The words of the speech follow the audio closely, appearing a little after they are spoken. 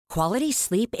Quality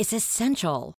sleep is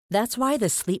essential. That's why the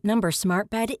Sleep Number Smart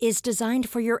Bed is designed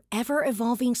for your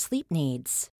ever-evolving sleep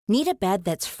needs. Need a bed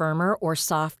that's firmer or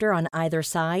softer on either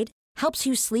side? Helps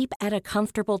you sleep at a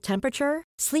comfortable temperature?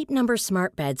 Sleep Number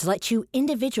Smart Beds let you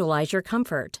individualize your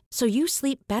comfort, so you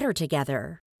sleep better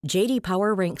together. J.D.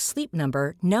 Power ranks Sleep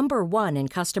Number number 1 in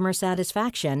customer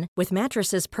satisfaction with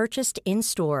mattresses purchased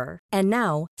in-store. And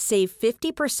now, save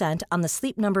 50% on the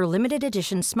Sleep Number Limited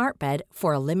Edition Smart Bed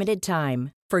for a limited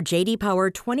time. For J.D. Power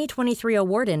 2023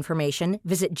 award information,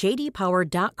 visit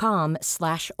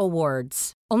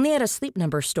jdpower.com/awards. Only at a Sleep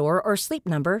Number store or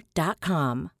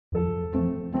sleepnumber.com.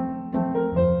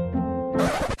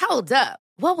 Hold up.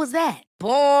 What was that?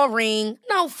 Boring.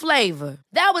 No flavor.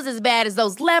 That was as bad as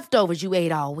those leftovers you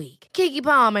ate all week. Keke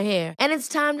Palmer here, and it's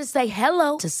time to say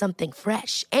hello to something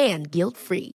fresh and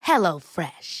guilt-free. Hello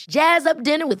Fresh. Jazz up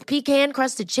dinner with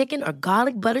pecan-crusted chicken or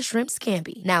garlic butter shrimp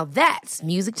scampi. Now that's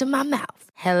music to my mouth.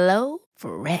 Hello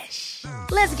Fresh.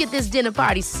 Let's get this dinner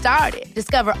party started.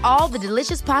 Discover all the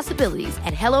delicious possibilities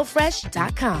at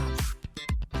hellofresh.com.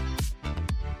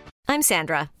 I'm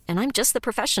Sandra, and I'm just the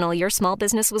professional your small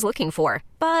business was looking for.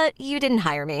 But you didn't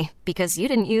hire me because you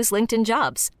didn't use LinkedIn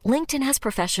Jobs. LinkedIn has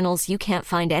professionals you can't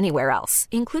find anywhere else,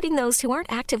 including those who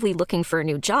aren't actively looking for a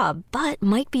new job, but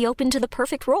might be open to the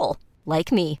perfect role,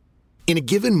 like me. In a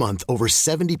given month, over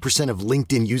 70% of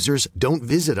LinkedIn users don't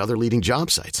visit other leading job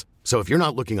sites. So if you're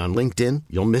not looking on LinkedIn,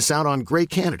 you'll miss out on great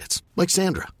candidates like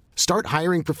Sandra. Start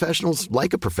hiring professionals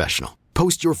like a professional.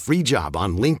 Post your free job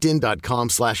on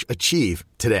linkedin.com/achieve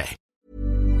today.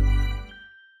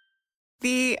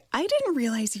 The "I didn't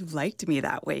realize you liked me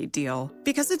that way" deal.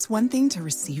 Because it's one thing to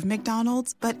receive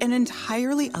McDonald's, but an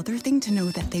entirely other thing to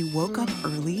know that they woke up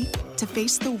early to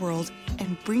face the world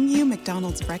and bring you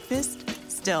McDonald's breakfast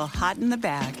still hot in the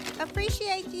bag.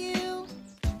 Appreciate you.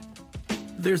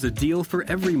 There's a deal for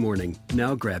every morning.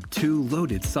 Now grab 2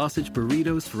 loaded sausage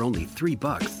burritos for only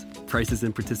 $3. Prices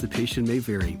and participation may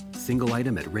vary. Single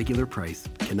item at regular price.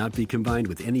 Cannot be combined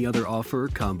with any other offer or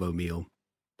combo meal.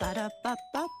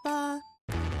 Ba-da-ba-ba-ba.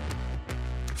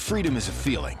 Freedom is a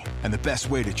feeling, and the best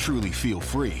way to truly feel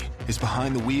free is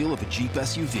behind the wheel of a Jeep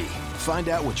SUV. Find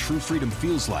out what true freedom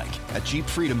feels like at Jeep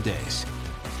Freedom Days.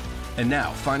 And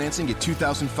now, financing at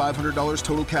 $2,500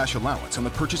 total cash allowance on the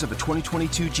purchase of a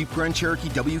 2022 Jeep Grand Cherokee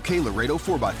WK Laredo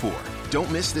 4x4. Don't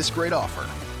miss this great offer.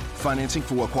 Financing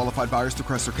for well-qualified buyers through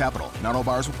Chrysler Capital. Not all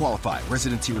buyers will qualify.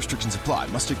 Residency restrictions apply.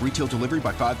 Must take retail delivery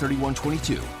by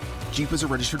 5/31/22. Jeep is a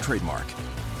registered trademark.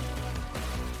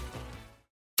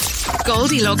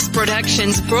 Goldilocks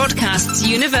Productions broadcasts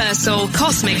universal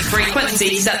cosmic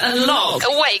frequencies that unlock,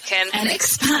 awaken, and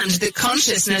expand the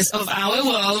consciousness of our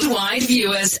worldwide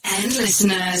viewers and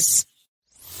listeners.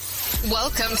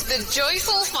 Welcome to the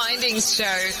Joyful Findings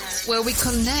Show, where we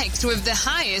connect with the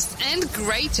highest and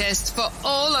greatest for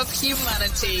all of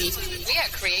humanity. We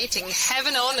are creating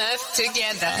heaven on earth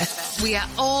together. We are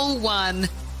all one.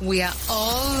 We are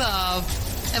all love.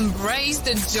 Embrace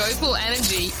the joyful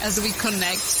energy as we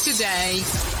connect today.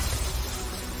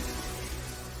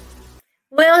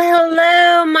 Well,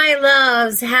 hello, my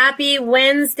loves. Happy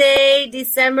Wednesday,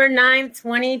 December 9th,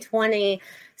 2020.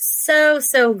 So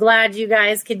glad you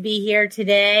guys could be here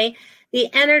today.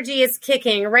 The energy is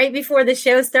kicking. Right before the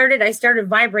show started, I started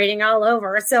vibrating all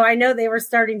over. So I know they were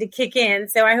starting to kick in.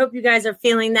 So I hope you guys are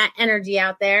feeling that energy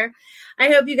out there. I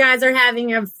hope you guys are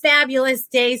having a fabulous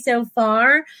day so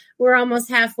far. We're almost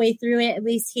halfway through it, at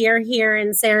least here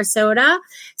in Sarasota.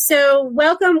 So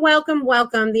welcome.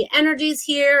 The energies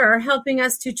here are helping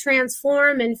us to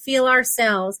transform and feel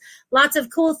ourselves. Lots of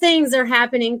cool things are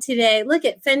happening today. Look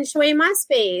at Feng Shui My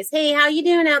Space. Hey, how you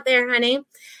doing out there, honey?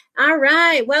 All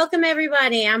right. Welcome,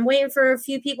 everybody. I'm waiting for a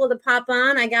few people to pop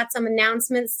on. I got some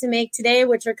announcements to make today,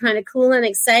 which are kind of cool and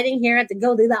exciting here at the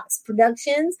Goldilocks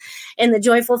Productions and the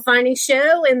Joyful Finding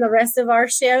Show and the rest of our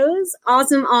shows.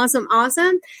 Awesome.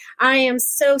 I am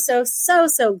so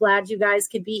glad you guys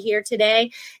could be here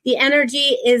today. The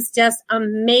energy is just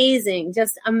amazing. I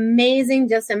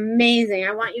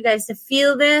want you guys to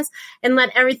feel this and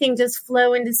let everything just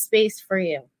flow into space for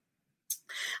you.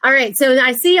 All right, so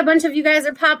I see a bunch of you guys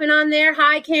are popping on there.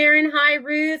 Hi, Karen. Hi,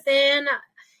 Ruth and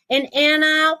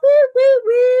Anna.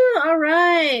 Woo. All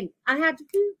right. I have to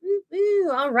woo.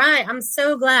 All right. I'm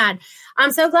so glad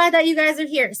that you guys are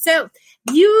here. So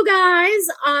you guys,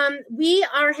 we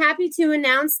are happy to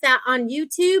announce that on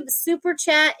YouTube, Super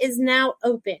Chat is now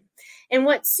open. And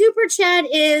what Super Chat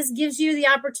gives you the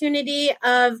opportunity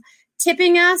of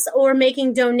tipping us or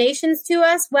making donations to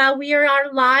us while we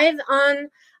are live on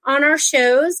on our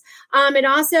shows. It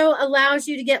also allows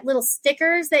you to get little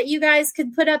stickers that you guys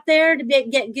could put up there to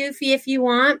get goofy if you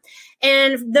want.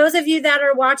 And those of you that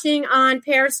are watching on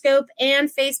Periscope and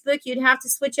Facebook, you'd have to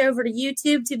switch over to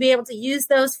YouTube to be able to use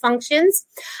those functions.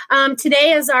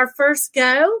 Today is our first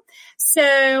go.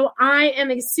 So I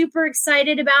am super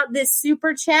excited about this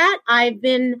super chat.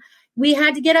 We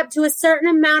had to get up to a certain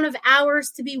amount of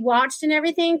hours to be watched and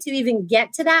everything to even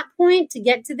get to that point, to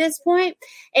get to this point.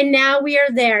 And now we are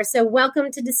there. So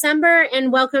welcome to December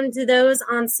and welcome to those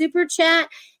on Super Chat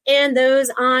and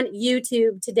those on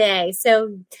YouTube today.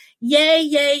 So yay,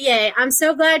 yay, yay. I'm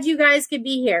so glad you guys could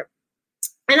be here.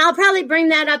 And I'll probably bring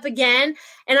that up again.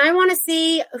 And I want to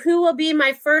see who will be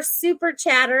my first super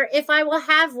chatter if I will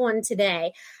have one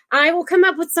today. I will come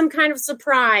up with some kind of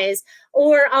surprise,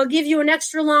 or I'll give you an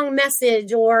extra long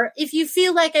message, or if you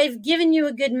feel like I've given you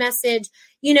a good message,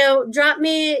 drop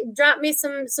me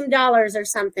some dollars or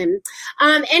something.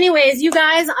 Anyways, you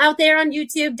guys out there on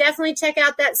YouTube, definitely check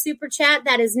out that super chat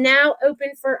that is now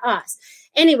open for us.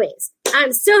 Anyways,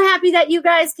 I'm so happy that you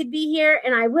guys could be here,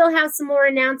 and I will have some more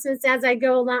announcements as I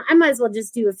go along. I might as well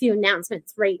just do a few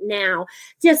announcements right now,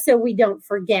 just so we don't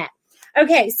forget.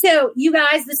 Okay, so you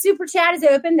guys, the super chat is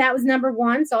open. That was number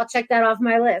 1, so I'll check that off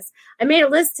my list. I made a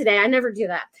list today. I never do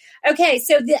that. Okay,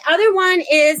 so the other one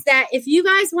is that if you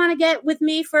guys want to get with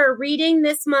me for a reading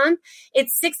this month,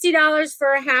 it's $60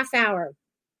 for a half hour.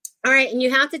 All right, and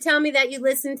you have to tell me that you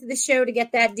listened to the show to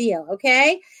get that deal,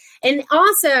 okay? And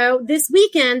also, this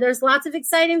weekend, there's lots of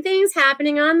exciting things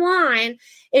happening online.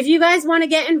 If you guys want to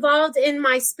get involved in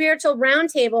my spiritual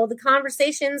roundtable, the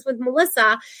conversations with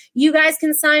Melissa, you guys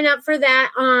can sign up for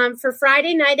that for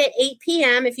Friday night at 8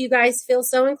 p.m. if you guys feel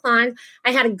so inclined.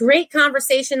 I had a great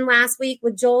conversation last week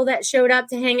with Joel that showed up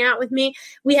to hang out with me.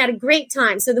 We had a great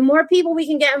time. So the more people we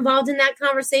can get involved in that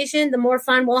conversation, the more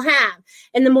fun we'll have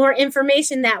and the more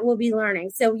information that we'll be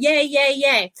learning. So yay, yay,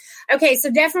 yay. Okay, so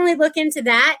definitely look into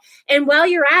that. And while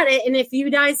you're at it, and if you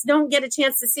guys don't get a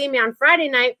chance to see me on Friday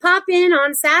night, pop in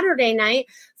on Saturday night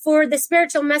for the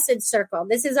Spiritual Message Circle.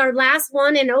 This is our last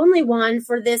one and only one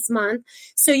for this month.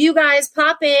 So you guys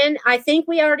pop in. I think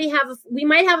we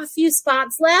might have a few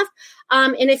spots left.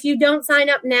 And if you don't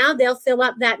sign up now, they'll fill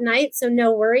up that night. So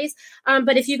no worries.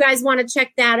 But if you guys want to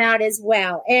check that out as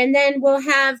well. And then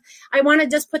I want to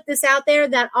just put this out there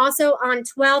that also on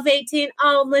 12/18.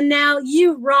 Oh, Linnell,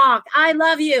 you rock. I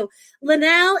love you.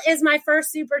 Linnell is my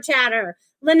first super chatter.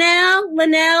 Linnell,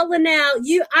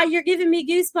 you're giving me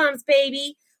goosebumps,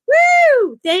 baby.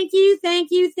 Woo! Thank you.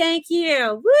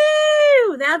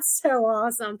 Woo! That's so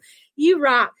awesome. You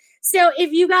rock. So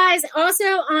if you guys also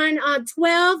on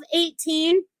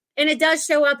 12/18, and it does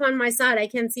show up on my side. I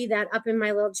can see that up in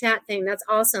my little chat thing. That's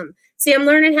awesome. See, I'm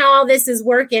learning how all this is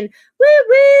working.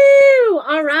 Woo!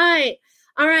 All right.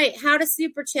 How to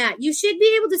super chat. You should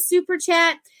be able to super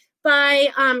chat by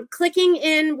clicking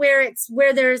in where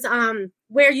there's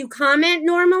where you comment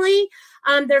normally.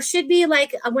 There should be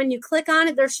when you click on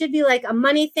it, there should be like a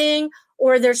money thing,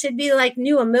 or there should be like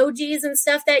new emojis and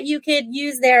stuff that you could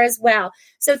use there as well.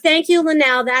 So thank you,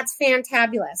 Linnell. That's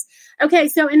fantabulous. Okay,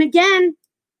 so and again,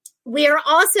 we are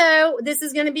also, this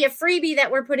is going to be a freebie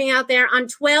that we're putting out there on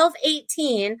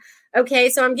 12/18. Okay,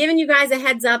 so I'm giving you guys a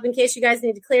heads up in case you guys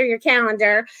need to clear your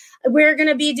calendar. We're going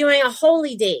to be doing a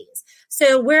Holy Days.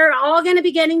 So we're all going to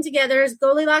be getting together.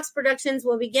 Goldilocks Productions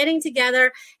will be getting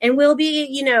together, and we'll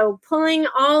be, pulling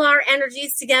all our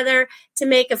energies together to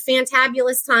make a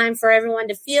fantabulous time for everyone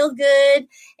to feel good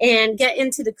and get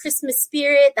into the Christmas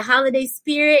spirit, the holiday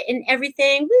spirit, and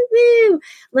everything. Woo woo!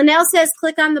 Linnell says,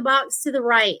 click on the box to the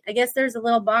right. I guess there's a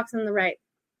little box on the right.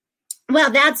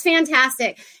 Well, that's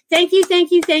fantastic. Thank you.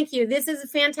 This is a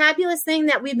fantabulous thing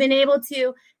that we've been able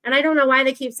to, and I don't know why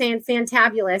they keep saying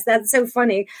fantabulous. That's so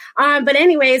funny. But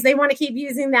anyways, they want to keep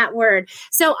using that word.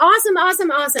 So awesome.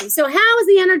 So how is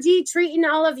the energy treating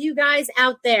all of you guys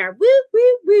out there?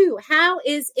 Woo. How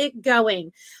is it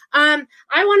going? I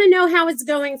want to know how it's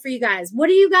going for you guys. What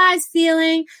are you guys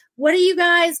feeling? What do you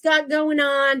guys got going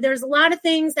on? There's a lot of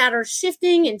things that are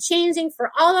shifting and changing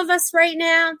for all of us right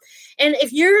now. And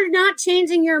if you're not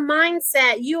changing your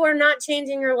mindset, you are not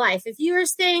changing your life. If you are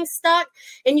staying stuck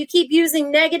and you keep using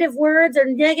negative words or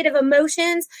negative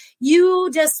emotions,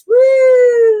 you just,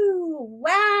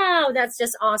 wow, that's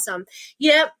just awesome.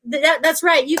 Yep, that's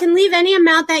right. You can leave any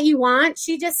amount that you want.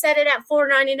 She just said it at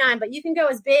 $4.99, but you can go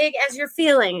as big as you're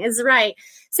feeling is right.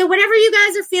 So whatever you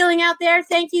guys are feeling out there,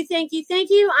 thank you.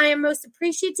 I am most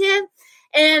appreciative.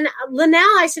 And Linnell,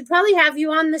 I should probably have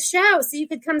you on the show so you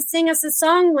could come sing us a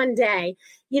song one day.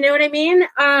 You know what I mean?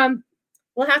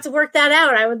 We'll have to work that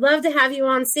out. I would love to have you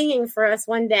on singing for us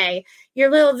one day. Your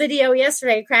little video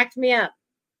yesterday cracked me up.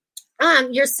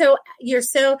 You're so,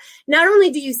 not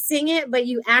only do you sing it, but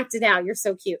you act it out. You're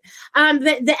so cute.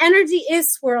 The energy is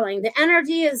swirling. The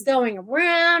energy is going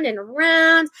around and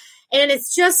around. And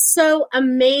it's just so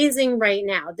amazing right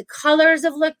now. The colors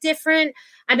have looked different.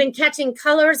 I've been catching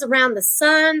colors around the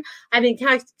sun. I've been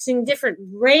catching different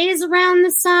rays around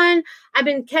the sun. I've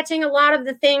been catching a lot of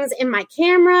the things in my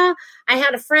camera. I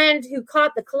had a friend who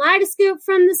caught the kaleidoscope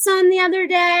from the sun the other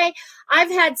day.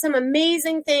 I've had some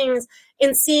amazing things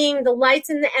in seeing the lights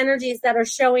and the energies that are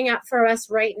showing up for us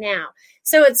right now.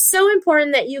 So it's so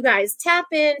important that you guys tap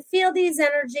in, feel these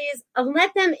energies, and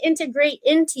let them integrate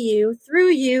into you, through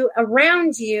you,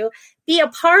 around you, be a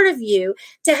part of you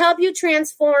to help you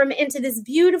transform into this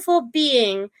beautiful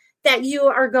being that you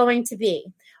are going to be,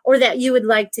 or that you would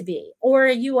like to be, or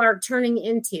you are turning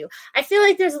into. I feel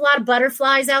like there's a lot of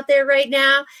butterflies out there right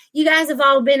now. You guys have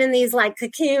all been in these like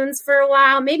cocoons for a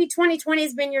while. Maybe 2020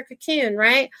 has been your cocoon,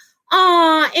 right?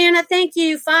 Oh, Anna, thank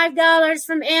you. $5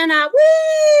 from Anna.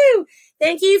 Woo!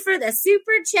 Thank you for the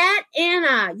super chat,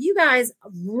 Anna. You guys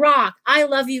rock. I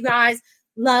love you guys.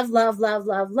 Love, love, love,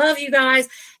 love, love you guys.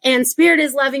 And Spirit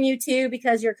is loving you too,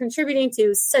 because you're contributing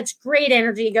to such great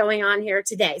energy going on here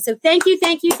today. So thank you,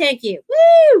 thank you, thank you.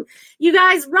 Woo! You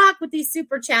guys rock with these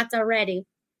super chats already.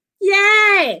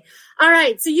 Yay! All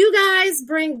right. So you guys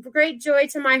bring great joy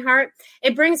to my heart.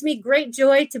 It brings me great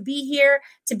joy to be here,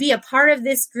 to be a part of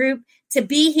this group, to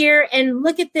be here. And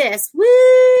look at this.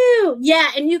 Woo!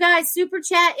 Yeah. And you guys, Super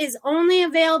Chat is only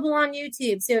available on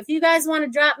YouTube. So if you guys want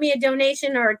to drop me a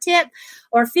donation or a tip,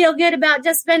 or feel good about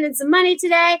just spending some money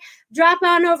today, drop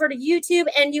on over to YouTube,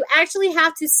 and you actually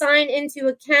have to sign into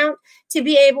account to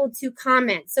be able to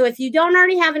comment. So if you don't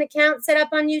already have an account set up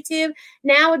on YouTube,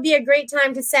 now would be a great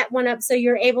time to set one up so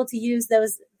you're able to use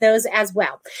those as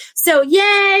well. So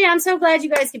yay, I'm so glad you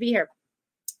guys could be here.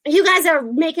 You guys are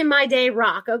making my day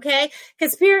rock, okay?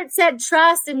 Because Spirit said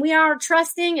trust, and we are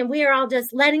trusting, and we are all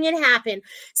just letting it happen.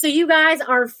 So you guys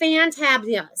are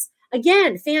fantabulous.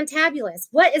 Again, fantabulous.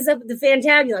 What is up with the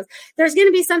fantabulous? There's going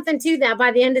to be something to that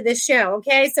by the end of this show,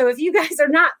 okay? So if you guys are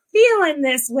not feeling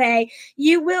this way,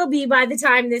 you will be by the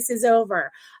time this is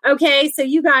over, okay? So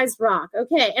you guys rock,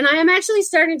 okay? And I am actually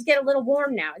starting to get a little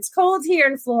warm now. It's cold here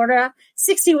in Florida,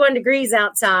 61 degrees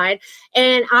outside,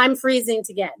 and I'm freezing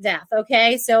to death,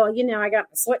 okay? So, you know, I got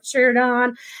my sweatshirt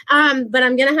on, but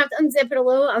I'm going to have to unzip it a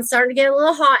little. I'm starting to get a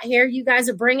little hot here. You guys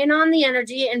are bringing on the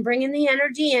energy and bringing the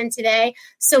energy in today.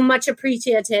 So much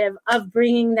appreciative of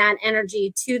bringing that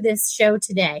energy to this show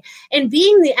today and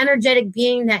being the energetic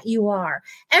being that you are.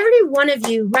 Every one of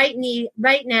you right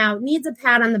now needs a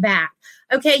pat on the back.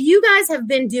 Okay, you guys have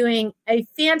been doing a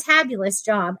fantabulous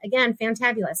job. Again,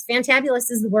 fantabulous.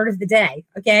 Fantabulous is the word of the day,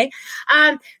 okay?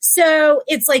 So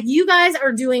it's like you guys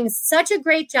are doing such a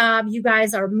great job. You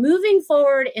guys are moving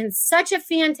forward in such a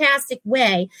fantastic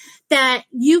way that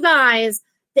you guys,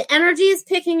 the energy is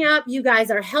picking up. You guys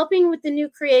are helping with the new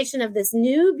creation of this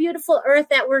new beautiful earth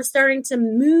that we're starting to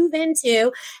move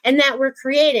into and that we're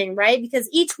creating, right? Because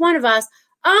each one of us,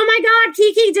 oh my God,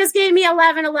 Kiki just gave me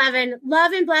 1111.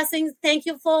 Love and blessings.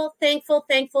 Thankful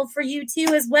for you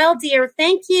too as well, dear.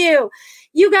 Thank you.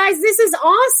 You guys, this is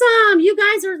awesome. You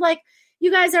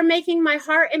guys are making my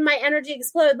heart and my energy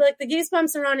explode. Like the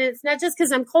goosebumps are on it. It's not just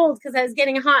because I'm cold, because I was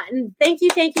getting hot. And thank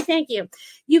you.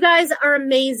 You guys are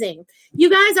amazing.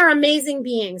 You guys are amazing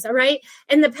beings, all right?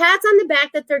 And the pats on the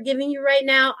back that they're giving you right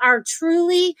now are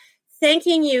truly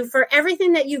thanking you for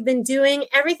everything that you've been doing,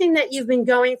 everything that you've been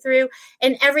going through,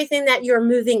 and everything that you're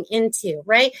moving into,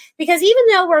 right? Because even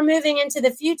though we're moving into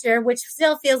the future, which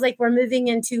still feels like we're moving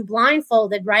into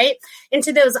blindfolded, right?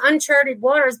 Into those uncharted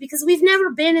waters, because we've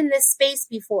never been in this space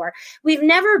before. We've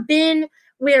never been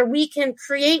where we can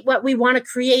create what we want to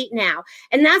create now.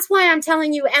 And that's why I'm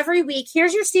telling you every week,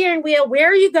 here's your steering wheel.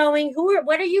 Where are you going?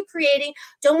 What are you creating?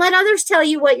 Don't let others tell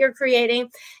you what you're creating.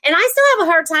 And I still have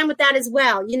a hard time with that as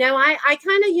well. You know, I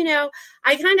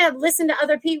kind of listen to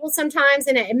other people sometimes,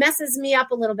 and it messes me up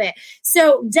a little bit.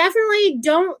 So definitely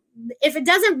if it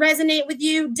doesn't resonate with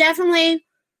you, definitely,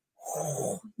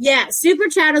 super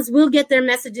chatters will get their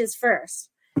messages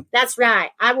first. That's right.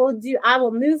 I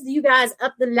will move you guys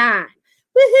up the line.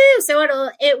 Woohoo! So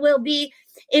it will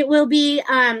be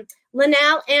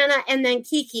Linnell, Anna, and then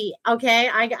Kiki. Okay,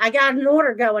 I got an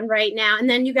order going right now, and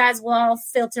then you guys will all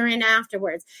filter in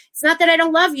afterwards. It's not that I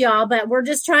don't love y'all, but we're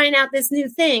just trying out this new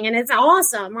thing, and it's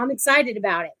awesome. I'm excited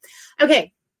about it.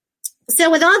 Okay, so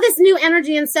with all this new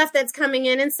energy and stuff that's coming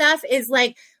in and stuff is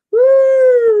like,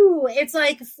 woo! It's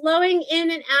like flowing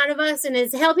in and out of us, and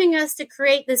is helping us to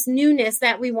create this newness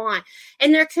that we want.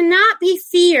 And there cannot be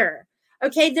fear.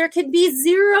 Okay, there could be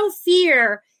zero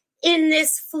fear in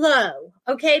this flow,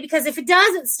 okay? Because if it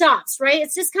does, it stops, right?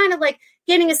 It's just kind of like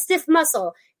getting a stiff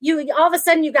muscle. You all of a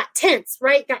sudden you got tense,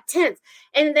 right? Got tense.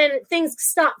 And then things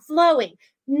stop flowing.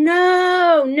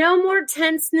 No more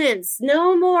tenseness.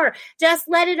 No more. Just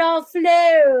let it all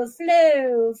flow,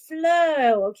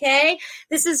 okay?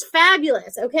 This is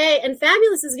fabulous, okay? And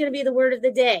fabulous is going to be the word of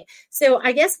the day. So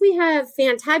I guess we have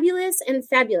fantabulous and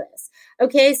fabulous.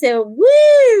 Okay, so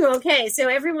woo! Okay, so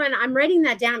everyone, I'm writing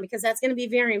that down because that's going to be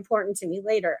very important to me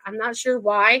later. I'm not sure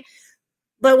why,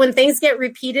 but when things get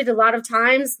repeated a lot of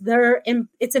times,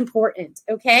 it's important,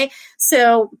 okay?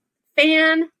 So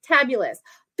fantabulous.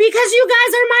 Because you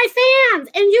guys are my fans,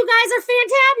 and you guys are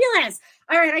fantabulous.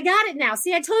 All right, I got it now.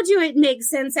 See, I told you it makes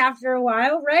sense after a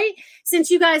while, right? Since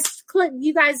you guys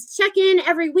check in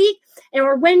every week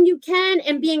or when you can,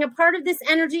 and being a part of this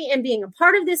energy and being a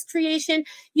part of this creation,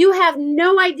 you have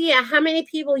no idea how many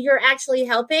people you're actually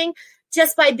helping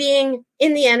just by being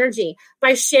in the energy,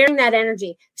 by sharing that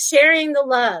energy, sharing the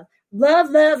love. Love.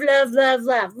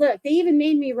 Look, they even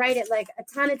made me write it like a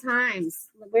ton of times.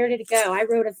 Where did it go? I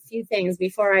wrote a few things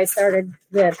before I started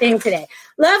the thing today.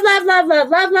 Love.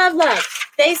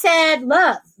 They said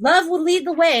love. Love will lead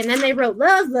the way. And then they wrote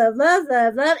love.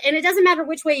 And it doesn't matter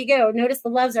which way you go. Notice the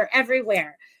loves are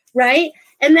everywhere, right?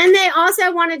 And then they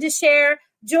also wanted to share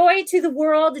joy to the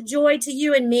world, joy to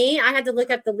you and me. I had to look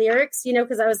up the lyrics,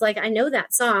 because I was like, I know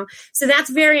that song. So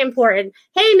that's very important.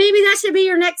 Hey, maybe that should be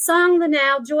your next song,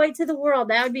 Linnell, joy to the world.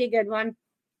 That would be a good one.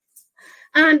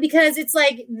 Because it's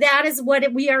like, that is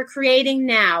what we are creating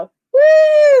now.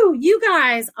 Woo! You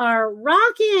guys are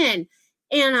rocking.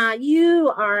 Anna,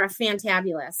 you are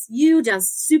fantabulous. You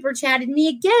just super chatted me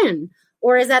again.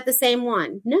 Or is that the same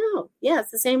one? No. Yeah, it's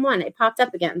the same one. It popped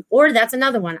up again. Or that's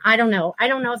another one. I don't know. I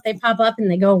don't know if they pop up and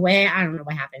they go away. I don't know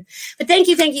what happened. But thank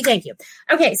you.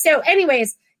 Okay, so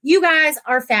anyways, you guys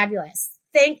are fabulous.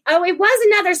 It was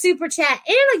another super chat.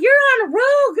 Anna, you're on a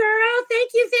roll, girl. Thank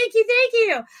you.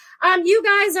 You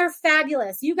guys are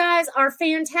fabulous. You guys are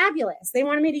fantabulous. They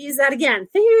wanted me to use that again.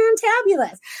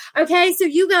 Fantabulous. Okay, so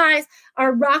you guys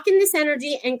are rocking this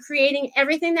energy and creating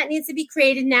everything that needs to be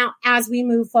created now as we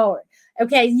move forward.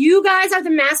 Okay, you guys are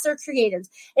the master creators.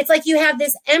 It's like you have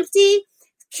this empty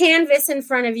canvas in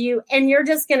front of you, and you're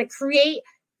just going to create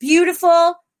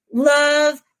beautiful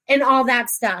love and all that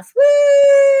stuff.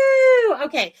 Woo!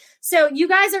 Okay, so you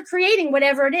guys are creating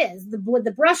whatever it is, the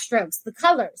brush strokes, the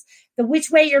colors, the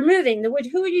which way you're moving,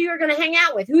 who you're going to hang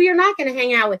out with, who you're not going to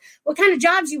hang out with, what kind of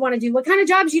jobs you want to do, what kind of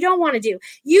jobs you don't want to do.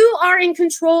 You are in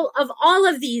control of all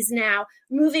of these now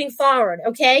moving forward,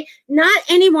 okay? Not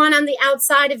anyone on the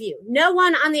outside of you. No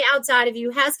one on the outside of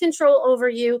you has control over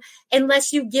you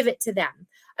unless you give it to them.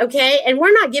 Okay. And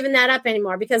we're not giving that up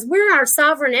anymore because we're our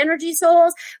sovereign energy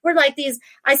souls. We're like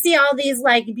I see all these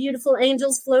like beautiful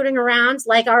angels floating around,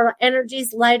 like our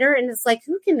energy's lighter. And it's like,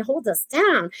 who can hold us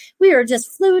down? We are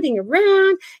just floating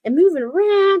around and moving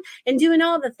around and doing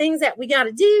all the things that we got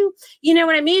to do. You know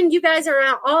what I mean? You guys are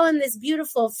all in this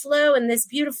beautiful flow and this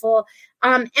beautiful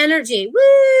energy.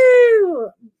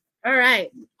 Woo! All right.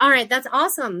 That's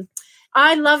awesome.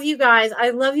 I love you guys.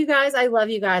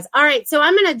 All right. So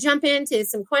I'm going to jump into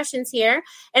some questions here,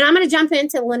 and I'm going to jump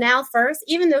into Linnell first.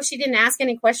 Even though she didn't ask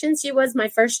any questions, she was my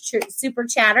first super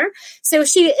chatter. So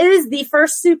she is the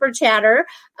first super chatter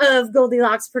of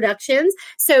Goldilocks Productions.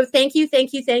 So thank you,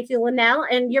 Linnell.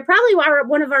 And you're probably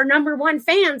one of our number one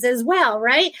fans as well,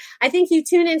 right? I think you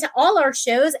tune into all our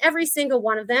shows, every single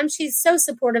one of them. She's so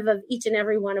supportive of each and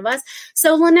every one of us.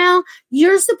 So Linnell,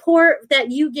 your support that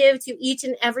you give to each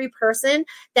and every person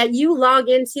that you log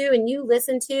into and you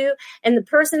listen to, and the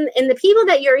people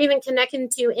that you're even connecting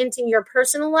to into your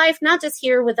personal life, not just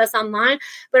here with us online,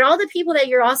 but all the people that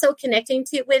you're also connecting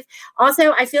to with.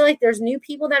 Also, I feel like there's new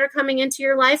people that are coming into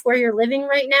your life where you're living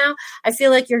right now. I feel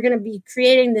like you're going to be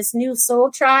creating this new soul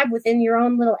tribe within your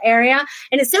own little area.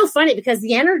 And it's so funny because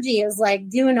the energy is like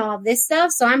doing all this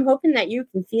stuff. So I'm hoping that you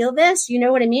can feel this. You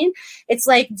know what I mean? It's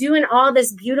like doing all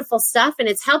this beautiful stuff, and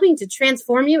it's helping to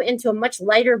transform you into a much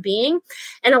lighter being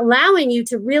and allowing you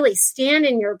to really stand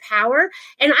in your power.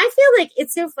 And I feel like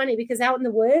it's so funny because out in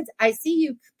the woods, I see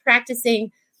you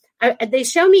practicing. They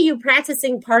show me you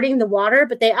practicing parting the water,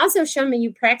 but they also show me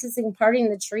you practicing parting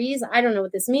the trees. I don't know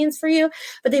what this means for you,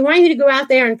 but they want you to go out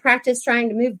there and practice trying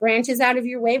to move branches out of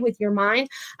your way with your mind.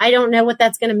 I don't know what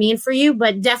that's going to mean for you,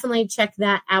 but definitely check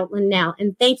that out, Linnell.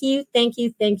 And thank you,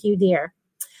 dear.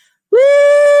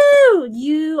 Woo!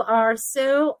 You are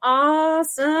so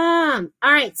awesome.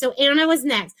 All right, so Anna was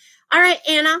next. All right,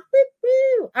 Anna.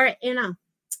 Woo-woo. All right, Anna.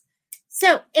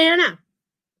 So, Anna,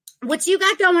 what you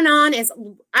got going on is,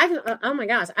 oh my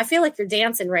gosh, I feel like you're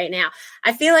dancing right now.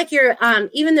 I feel like you're,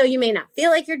 even though you may not feel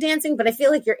like you're dancing, but I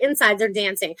feel like your insides are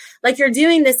dancing. Like you're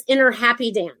doing this inner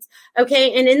happy dance.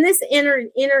 Okay. And in this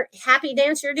inner happy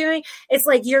dance you're doing, it's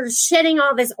like you're shedding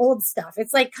all this old stuff.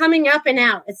 It's like coming up and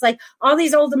out. It's like all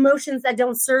these old emotions that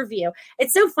don't serve you.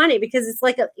 It's so funny because it's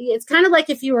like, it's kind of like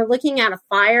if you were looking at a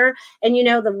fire and you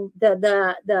know,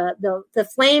 the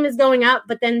flame is going up,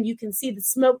 but then you can see the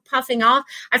smoke puffing off.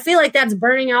 I feel like that's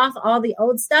burning off all the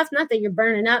old stuff. Not that you're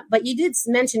burning up, but you did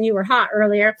mention you were hot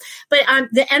earlier. But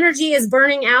the energy is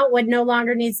burning out what no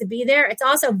longer needs to be there. It's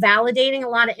also validating a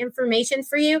lot of information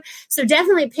for you. So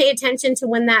definitely pay attention to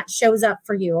when that shows up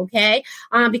for you, okay?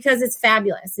 Because it's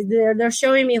fabulous. They're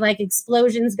showing me like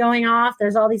explosions going off.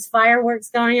 There's all these fireworks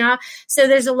going off. So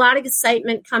there's a lot of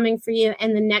excitement coming for you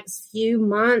in the next few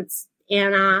months,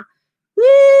 Anna.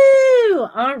 Woo!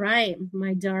 All right,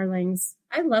 my darlings.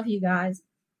 I love you guys.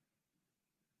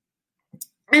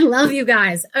 I love you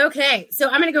guys. Okay, so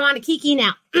I'm going to go on to Kiki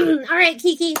now. All right,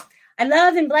 Kiki. I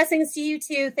love and blessings to you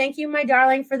too. Thank you, my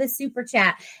darling, for the super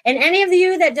chat. And any of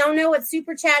you that don't know what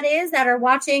super chat is that are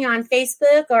watching on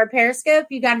Facebook or Periscope,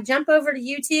 you got to jump over to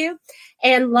YouTube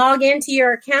and log into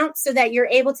your account so that you're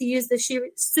able to use the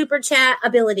super chat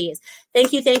abilities.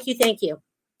 Thank you, thank you, thank you.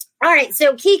 All right,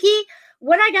 so Kiki,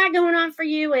 what I got going on for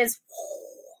you is,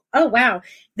 oh, wow,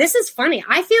 this is funny.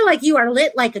 I feel like you are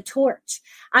lit like a torch.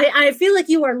 I feel like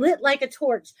you are lit like a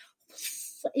torch.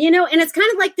 You know, and it's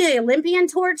kind of like the Olympian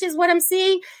torch is what I'm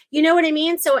seeing. You know what I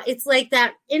mean? So it's like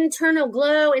that internal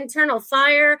glow, internal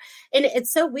fire. And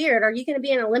it's so weird. Are you going to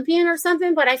be an Olympian or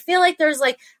something? But I feel like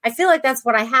I feel like that's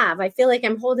what I have. I feel like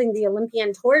I'm holding the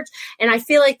Olympian torch and I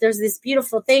feel like there's this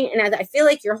beautiful thing. And I feel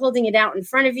like you're holding it out in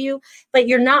front of you, but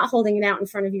you're not holding it out in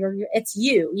front of you. It's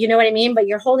you. You know what I mean? But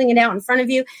you're holding it out in front of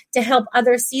you to help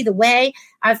others see the way.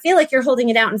 I feel like you're holding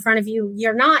it out in front of you.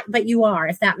 You're not, but you are,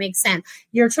 if that makes sense.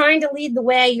 You're trying to lead the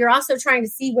way. You're also trying to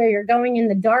see where you're going in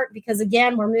the dark because,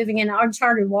 again, we're moving in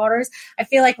uncharted waters. I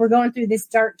feel like we're going through this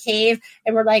dark cave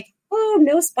and we're like, oh,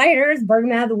 no spiders, burn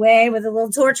them out of the way with a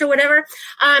little torch or whatever.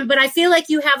 But I feel like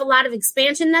you have a lot of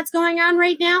expansion that's going on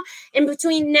right now. And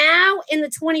between now and the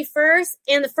 21st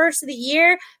and the first of the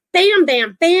year, bam,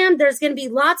 bam, bam, there's going to be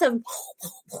lots of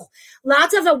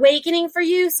awakening for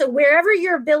you. So wherever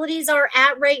your abilities are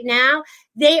at right now,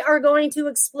 they are going to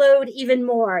explode even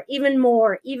more, even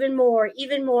more, even more,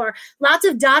 even more. Lots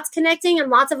of dots connecting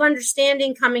and lots of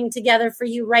understanding coming together for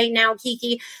you right now,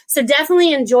 Kiki. So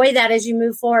definitely enjoy that as you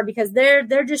move forward because they're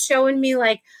just showing me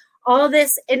like all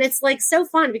this. And it's like so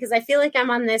fun because I feel like I'm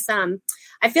on this,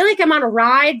 I feel like I'm on a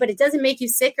ride, but it doesn't make you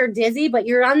sick or dizzy, but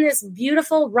you're on this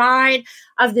beautiful ride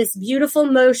of this beautiful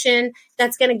motion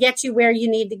that's going to get you where you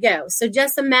need to go. So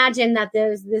just imagine that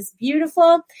there's this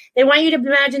beautiful, they want you to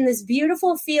imagine this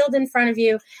beautiful field in front of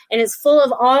you and it's full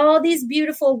of all these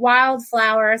beautiful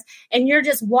wildflowers and you're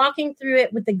just walking through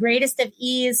it with the greatest of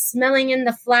ease, smelling in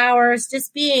the flowers,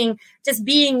 just being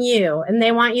you. And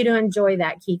they want you to enjoy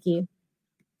that, Kiki.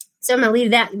 So I'm going to leave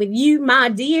that with you, my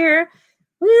dear.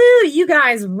 Woo, you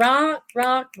guys rock,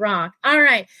 rock, rock. All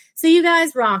right. So you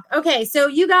guys rock. Okay. So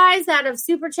you guys that have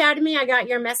super chatted me, I got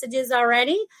your messages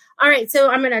already. All right. So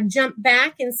I'm going to jump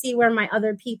back and see where my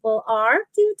other people are.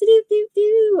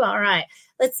 All right.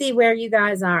 Let's see where you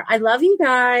guys are. I love you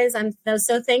guys. I'm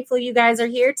so thankful you guys are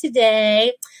here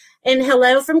today. And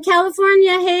hello from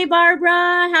California. Hey,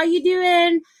 Barbara. How you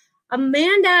doing?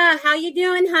 Amanda, how you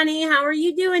doing, honey? How are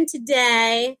you doing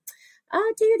today?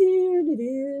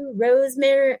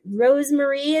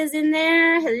 Rosemary is in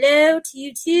there. Hello to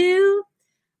you too.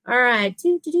 All right.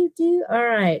 All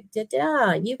right.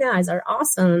 You guys are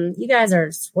awesome. You guys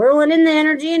are swirling in the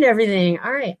energy and everything.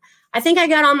 All right. I think I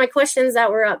got all my questions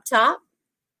that were up top.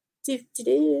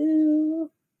 You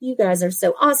guys are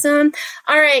so awesome.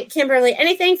 All right, Kimberly.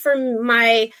 Anything for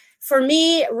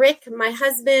me, Rick, my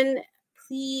husband,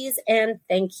 please and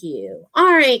thank you.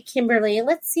 All right, Kimberly,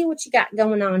 let's see what you got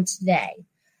going on today.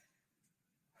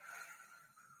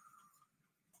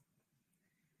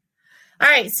 All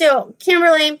right, so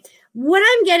Kimberly, what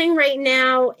I'm getting right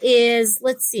now is,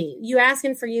 let's see, you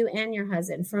asking for you and your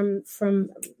husband from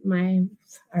my,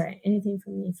 all right, anything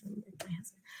from me from my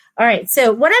husband. All right,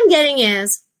 so what I'm getting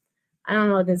is, I don't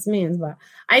know what this means, but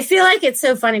I feel like it's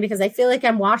so funny because I feel like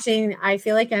I'm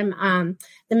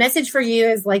the message for you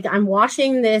is like I'm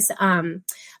washing this,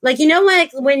 like, you know, like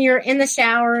when you're in the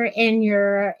shower and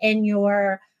you're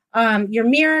your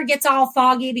mirror gets all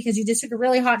foggy because you just took a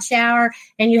really hot shower,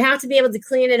 and you have to be able to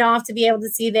clean it off to be able to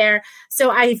see there.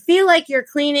 So I feel like you're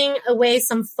cleaning away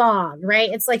some fog, right?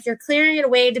 It's like you're clearing it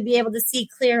away to be able to see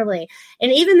clearly.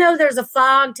 And even though there's a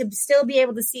fog, to still be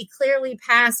able to see clearly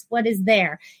past what is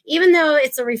there. Even though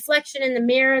it's a reflection in the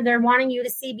mirror, they're wanting you to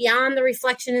see beyond the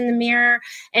reflection in the mirror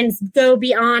and go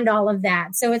beyond all of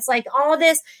that. So it's like all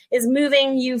this is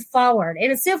moving you forward.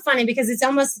 And it's so funny because it's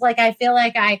almost like I feel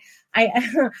like I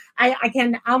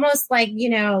can almost like,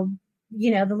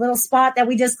 the little spot that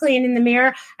we just cleaned in the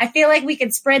mirror. I feel like we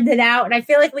could spread that out, and I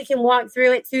feel like we can walk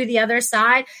through it through the other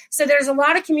side. So there's a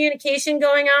lot of communication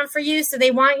going on for you. So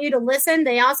they want you to listen.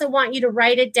 They also want you to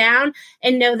write it down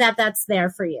and know that that's there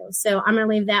for you. So I'm going to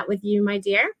leave that with you, my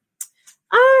dear.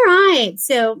 All right.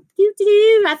 So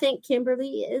I think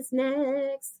Kimberly is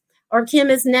next, or Kim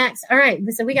is next. All right.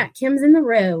 So we got Kim's in the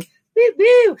row. Woo,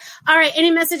 woo. All right.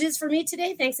 Any messages for me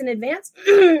today? Thanks in advance.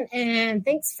 And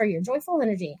thanks for your joyful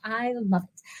energy. I love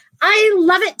it. I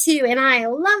love it too. And I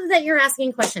love that you're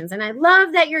asking questions, and I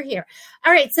love that you're here.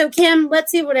 All right. So Kim,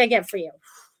 let's see what I get for you.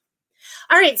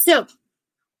 All right. So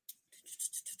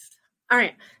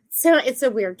it's so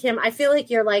weird, Kim. I feel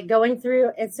like you're like going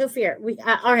through, it's so fair.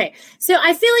 All right. So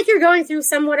I feel like you're going through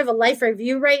somewhat of a life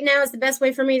review right now is the best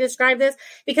way for me to describe this,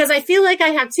 because I feel like I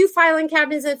have two filing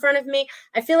cabinets in front of me.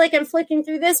 I feel like I'm flicking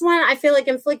through this one. I feel like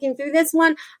I'm flicking through this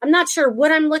one. I'm not sure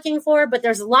what I'm looking for, but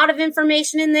there's a lot of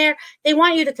information in there. They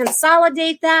want you to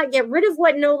consolidate that, get rid of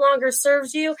what no longer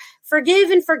serves you, forgive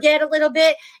and forget a little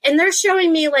bit. And they're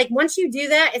showing me like, once you do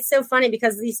that, it's so funny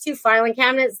because these two filing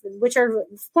cabinets, which are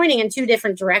pointing in two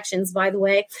different directions, by the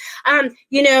way,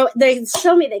 they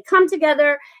show me they come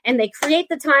together and they create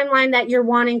the timeline that you're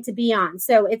wanting to be on.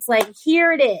 So it's like,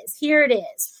 here it is.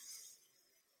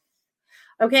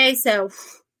 Okay. So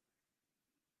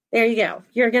there you go.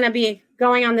 You're going to be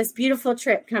going on this beautiful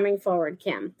trip coming forward,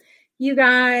 Kim. You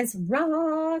guys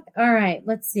rock. All right.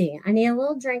 Let's see. I need a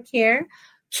little drink here.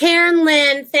 Karen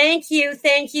Lynn, thank you.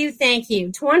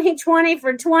 2020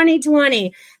 for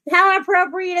 2020. How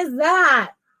appropriate is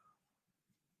that?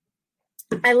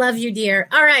 I love you, dear.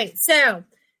 All right. So,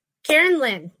 Karen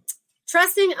Lynn,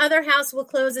 trusting other house will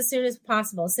close as soon as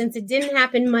possible. Since it didn't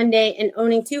happen Monday and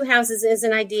owning two houses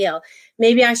isn't ideal,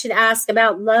 maybe I should ask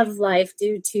about love life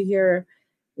due to your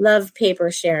love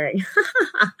paper sharing.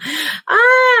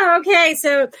 Okay.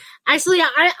 So actually,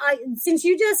 I since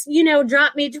you just,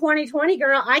 dropped me 2020,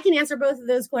 girl, I can answer both of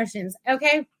those questions.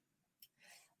 Okay.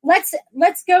 Let's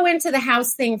go into the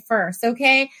house thing first.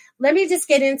 Okay. Let me just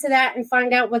get into that and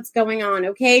find out what's going on.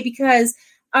 Okay. Because,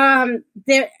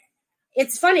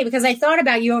 it's funny because I thought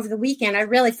about you over the weekend. I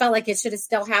really felt like it should have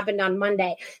still happened on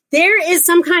Monday. There is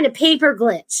some kind of paper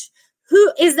glitch.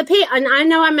 Who is the paper? And I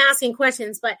know I'm asking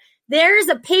questions, but there's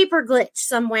a paper glitch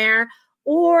somewhere,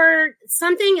 or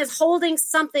something is holding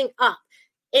something up,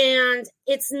 and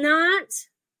it's not.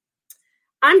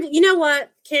 You know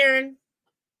what, Karen?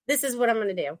 This is what I'm going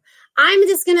to do. I'm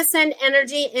just going to send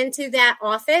energy into that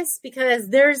office because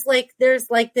there's like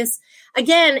this,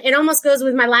 again, it almost goes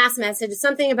with my last message,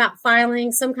 something about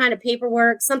filing, some kind of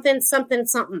paperwork, something.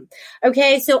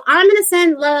 Okay. So I'm going to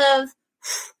send love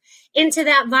into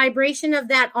that vibration of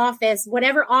that office,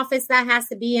 whatever office that has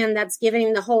to be in that's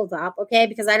giving the hold up, okay?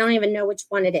 Because I don't even know which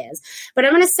one it is. But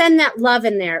I'm going to send that love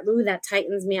in there. Ooh, that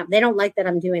tightens me up. They don't like that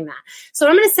I'm doing that. So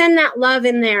I'm going to send that love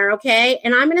in there, okay?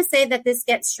 And I'm going to say that this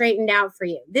gets straightened out for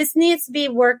you. This needs to be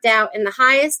worked out in the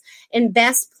highest and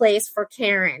best place for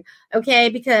Karen, okay?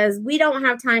 Because we don't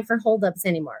have time for holdups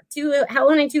anymore.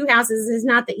 Owning two houses is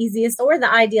not the easiest or the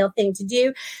ideal thing to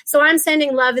do. So I'm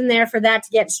sending love in there for that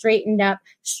to get straightened up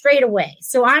straight away.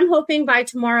 So I'm hoping by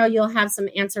tomorrow you'll have some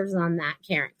answers on that,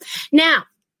 Karen. Now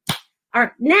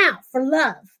for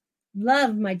love,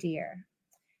 my dear.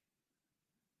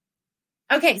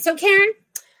 Okay, so Karen,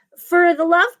 for the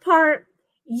love part,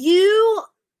 you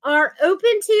are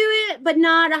open to it, but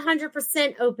not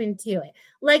 100% open to it.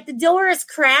 Like the door is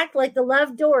cracked, like the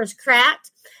love door is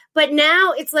cracked. But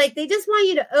now it's like they just want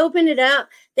you to open it up.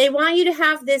 They want you to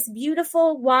have this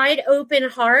beautiful, wide open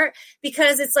heart,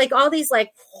 because it's like all these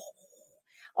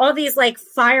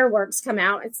fireworks come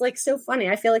out. It's like so funny.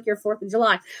 I feel like you're 4th of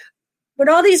July. But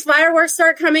all these fireworks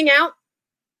start coming out,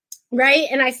 right?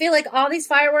 And I feel like all these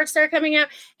fireworks start coming out,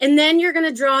 and then you're going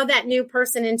to draw that new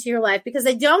person into your life, because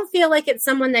I don't feel like it's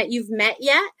someone that you've met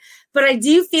yet, but I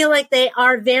do feel like they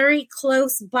are very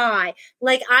close by.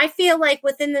 Like I feel like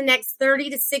within the next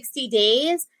 30 to 60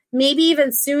 days, maybe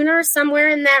even sooner, somewhere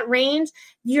in that range,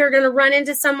 you're going to run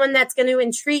into someone that's going to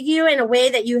intrigue you in a way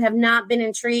that you have not been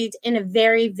intrigued in a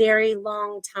very, very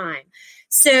long time.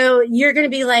 So you're going to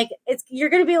be like, you're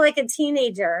going to be like a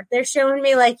teenager. They're showing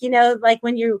me like, like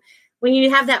when you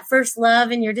have that first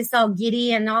love and you're just all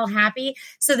giddy and all happy.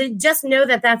 So they just know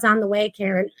that that's on the way,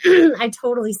 Karen. I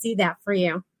totally see that for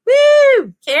you.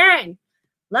 Woo! Karen,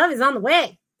 love is on the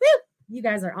way. Woo! You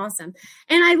guys are awesome.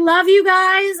 And I love you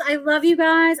guys. I love you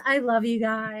guys. I love you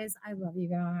guys. I love you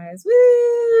guys.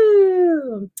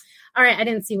 Woo! All right. I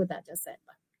didn't see what that just said,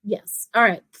 but yes. All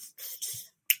right.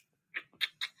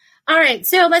 All right.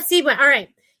 So let's see all right.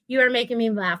 You are making me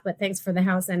laugh, but thanks for the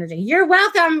house energy. You're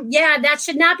welcome. Yeah, that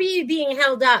should not be being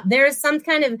held up. There's some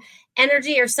kind of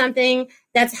energy or something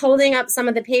that's holding up some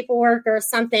of the paperwork or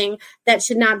something that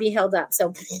should not be held up.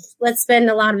 So let's spend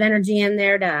a lot of energy in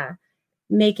there to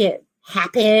make it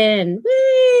happen.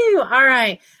 Woo! All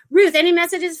right. Ruth, any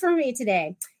messages for me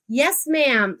today? Yes,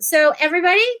 ma'am. So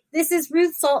everybody, this is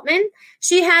Ruth Saltman.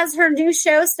 She has her new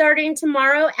show starting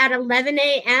tomorrow at 11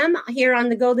 a.m. here on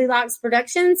the Goldilocks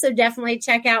Production. So definitely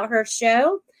check out her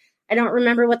show. I don't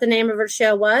remember what the name of her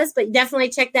show was, but definitely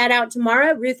check that out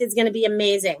tomorrow. Ruth is going to be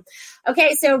amazing.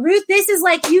 Okay, so Ruth, this is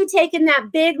like you taking that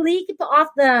big leap off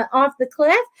the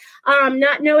cliff,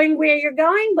 not knowing where you're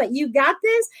going, but you got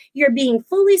this. You're being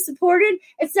fully supported.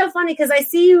 It's so funny because I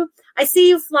see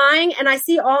you flying, and I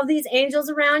see all these angels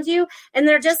around you, and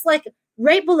they're just like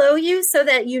right below you so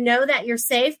that you know that you're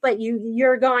safe, but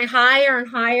you're going higher and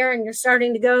higher, and you're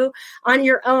starting to go on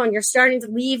your own. You're starting to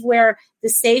leave where the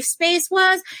safe space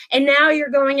was, and now you're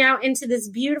going out into this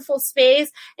beautiful space,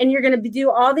 and you're going to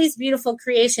do all these beautiful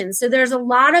creations. So there's a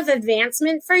lot of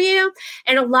advancement for you,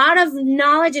 and a lot of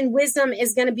knowledge and wisdom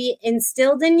is going to be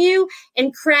instilled in you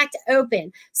and cracked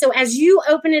open. So as you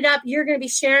open it up, you're going to be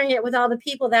sharing it with all the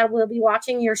people that will be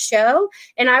watching your show,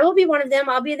 and I will be one of them.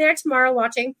 I'll be there tomorrow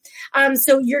watching.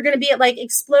 So you're going to be like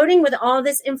exploding with all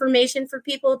this information for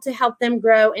people to help them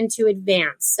grow and to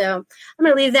advance. So I'm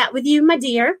going to leave that with you, my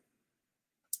dear.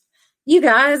 You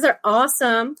guys are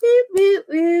awesome. Woo, woo,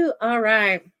 woo. All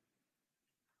right.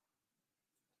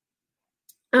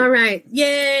 All right.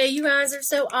 Yay. You guys are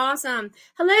so awesome.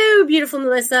 Hello, beautiful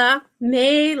Melissa.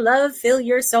 May love fill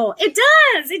your soul. It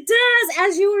does. It does.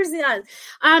 As yours does.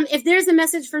 If there's a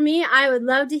message for me, I would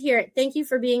love to hear it. Thank you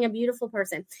for being a beautiful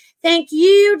person. Thank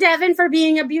you, Devin, for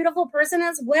being a beautiful person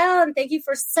as well. And thank you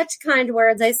for such kind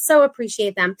words. I so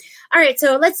appreciate them. All right.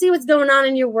 So let's see what's going on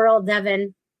in your world,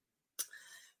 Devin.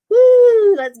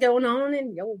 Woo, that's going on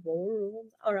in your world.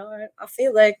 All right. I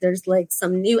feel like there's like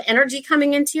some new energy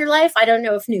coming into your life. I don't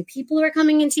know if new people are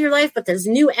coming into your life, but there's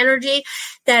new energy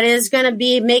that is going to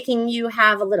be making you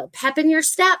have a little pep in your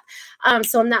step.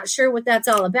 So I'm not sure what that's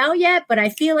all about yet, but I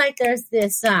feel like there's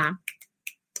this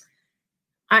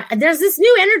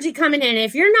new energy coming in.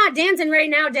 If you're not dancing right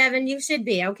now, Devin, you should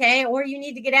be, okay? Or you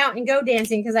need to get out and go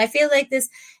dancing, because I feel like this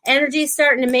energy is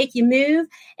starting to make you move.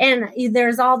 And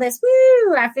there's all this,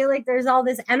 woo, I feel like there's all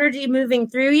this energy moving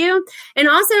through you. And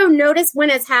also notice when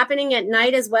it's happening at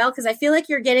night as well, because I feel like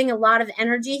you're getting a lot of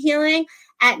energy healing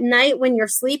at night when you're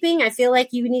sleeping. I feel like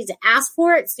you need to ask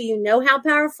for it so you know how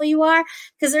powerful you are,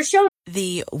 because they're showing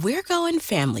the We're Going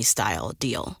Family Style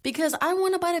deal. Because I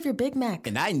want a bite of your Big Mac.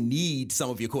 And I need some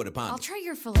of your Quarter Pounder. I'll try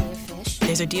your Filet-O-Fish.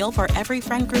 There's a deal for every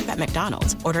friend group at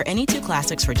McDonald's. Order any 2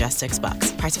 classics for just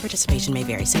 $6. Price of participation may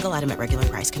vary. Single item at regular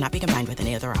price cannot be combined with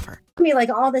any other offer. Like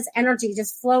all this energy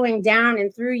just flowing down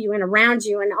and through you and around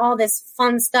you and all this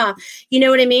fun stuff. You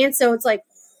know what I mean? So it's like,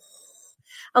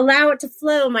 allow it to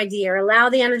flow, my dear. Allow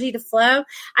the energy to flow.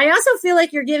 I also feel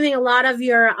like you're giving a lot of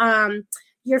your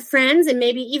friends and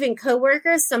maybe even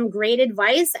coworkers some great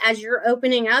advice as you're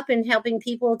opening up and helping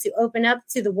people to open up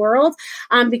to the world,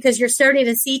 because you're starting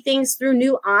to see things through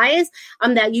new eyes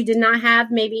that you did not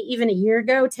have maybe even a year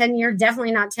ago, 10 years,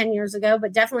 definitely not 10 years ago,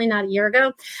 but definitely not a year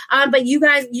ago. But you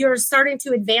guys, you're starting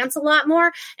to advance a lot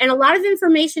more, and a lot of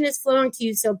information is flowing to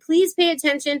you. So please pay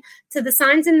attention to the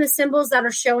signs and the symbols that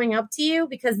are showing up to you,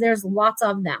 because there's lots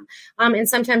of them. And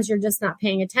sometimes you're just not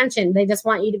paying attention. They just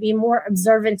want you to be more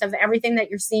observant of everything that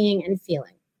you're seeing and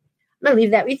feeling. I'm going to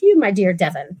leave that with you, my dear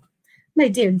Devin. My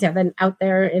dear Devin out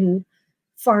there in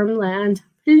farmland.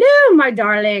 Hello, my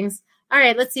darlings. All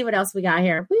right, let's see what else we got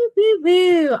here. Woo, woo,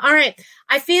 woo. All right.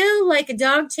 I feel like a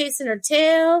dog chasing her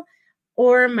tail,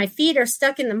 or my feet are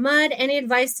stuck in the mud. Any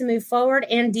advice to move forward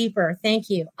and deeper? Thank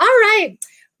you. All right.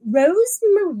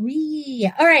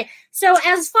 Rosemary. All right. So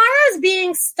as far as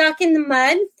being stuck in the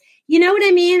mud, you know what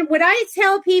I mean? What I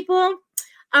tell people,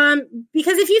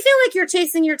 because if you feel like you're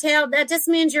chasing your tail, that just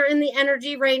means you're in the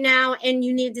energy right now and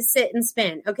you need to sit and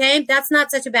spin. Okay. That's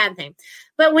not such a bad thing.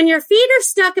 But when your feet are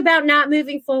stuck about not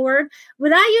moving forward,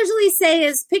 what I usually say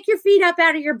is pick your feet up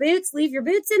out of your boots, leave your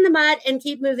boots in the mud, and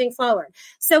keep moving forward.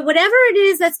 So whatever it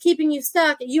is that's keeping you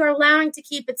stuck, you are allowing to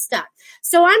keep it stuck.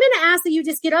 So I'm going to ask that you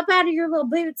just get up out of your little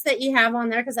boots that you have on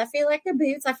there, because I feel like they're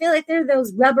boots. I feel like they're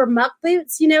those rubber muck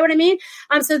boots, you know what I mean?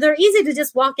 So they're easy to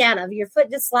just walk out of. Your foot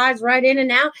just slides right in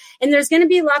and out, and there's going to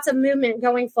be lots of movement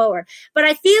going forward. But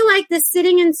I feel like the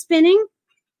sitting and spinning,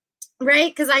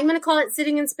 right? Because I'm going to call it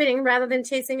sitting and spinning rather than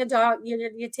chasing a dog,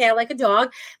 your tail like a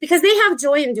dog, because they have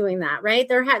joy in doing that, right?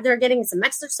 They're getting some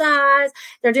exercise.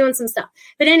 They're doing some stuff.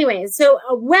 But anyway, so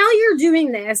while you're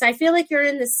doing this, I feel like you're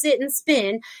in the sit and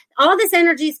spin. All this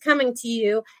energy is coming to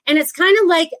you, and it's kind of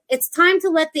like it's time to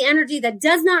let the energy that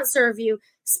does not serve you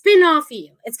spin off of you.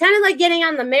 It's kind of like getting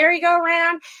on the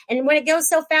merry-go-round, and when it goes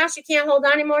so fast you can't hold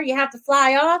on anymore, you have to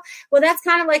fly off. Well, that's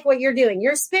kind of like what you're doing.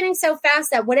 You're spinning so fast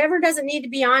that whatever doesn't need to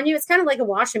be on you, it's kind of like a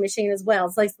washing machine as well.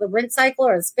 It's like the rinse cycle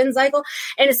or the spin cycle,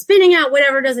 and it's spinning out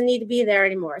whatever doesn't need to be there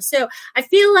anymore. So I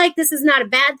feel like this is not a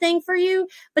bad thing for you,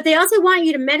 but they also want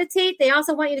you to meditate. They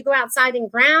also want you to go outside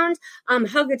and ground,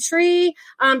 hug a tree,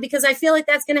 because I feel like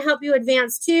that's going to help you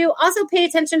advance too. Also pay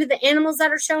attention to the animals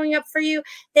that are showing up for you.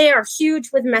 They are huge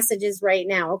with messages right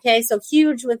now. Okay. So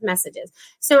huge with messages.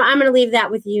 So I'm going to leave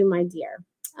that with you, my dear.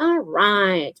 All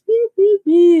right.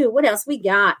 What else we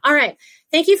got? All right.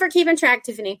 Thank you for keeping track,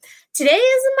 Tiffany. Today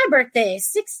is my birthday,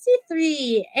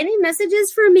 63. Any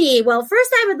messages for me? Well,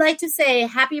 first I would like to say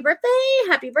happy birthday,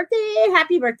 happy birthday,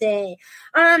 happy birthday.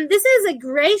 This is a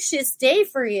gracious day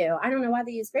for you. I don't know why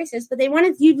they use gracious, but they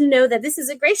wanted you to know that this is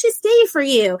a gracious day for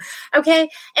you. Okay.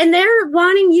 And they're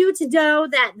wanting you to know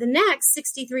that the next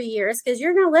 63 years, because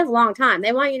you're going to live a long time,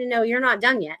 they want you to know you're not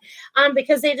done yet,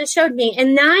 because they just showed me.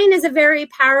 And 9 is a very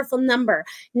powerful number.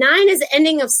 9 is the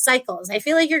ending of cycles. I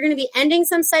feel like you're going to be ending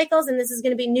some cycles, and this is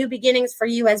going to be new beginnings for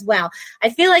you as well.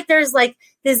 I feel like there's like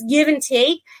this give and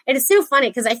take. And it's so funny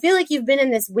because I feel like you've been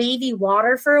in this wavy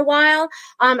water for a while.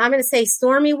 I'm going to say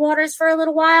stormy waters for a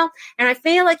little while. And I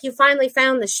feel like you finally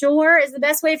found the shore is the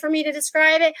best way for me to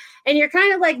describe it. And you're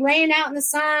kind of like laying out in the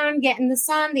sun, getting the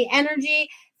sun, the energy,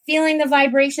 feeling the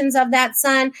vibrations of that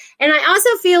sun. And I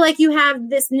also feel like you have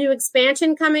this new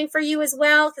expansion coming for you as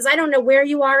well, because I don't know where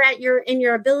you are at in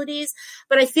your abilities,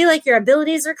 but I feel like your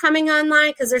abilities are coming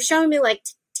online, because they're showing me like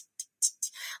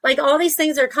all these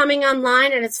things are coming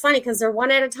online. And it's funny because they're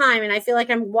one at a time. And I feel like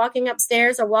I'm walking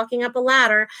upstairs or walking up a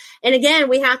ladder. And again,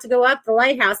 we have to go up the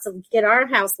lighthouse to get our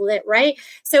house lit, right?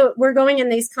 So we're going in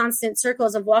these constant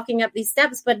circles of walking up these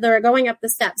steps, but they're going up the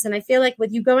steps. And I feel like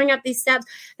with you going up these steps,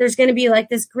 there's going to be like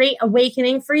this great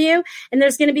awakening for you. And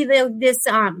there's going to be this,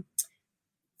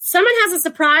 someone has a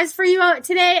surprise for you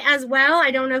today as well.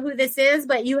 I don't know who this is,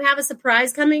 but you have a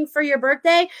surprise coming for your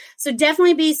birthday. So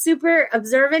definitely be super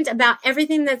observant about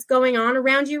everything that's going on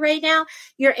around you right now.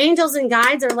 Your angels and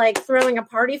guides are like throwing a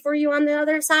party for you on the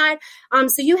other side.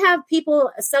 So you have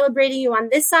people celebrating you on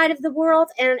this side of the world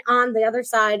and on the other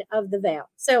side of the veil.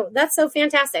 So that's so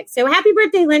fantastic. So happy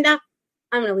birthday, Linda.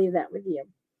 I'm going to leave that with you.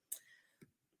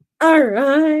 All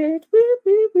right. Woo,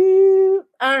 woo, woo.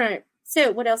 All right. So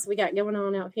what else we got going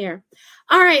on out here?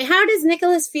 All right. How does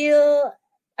Nicholas feel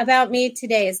about me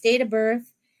today? His date of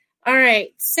birth. All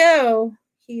right. So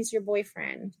he's your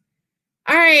boyfriend.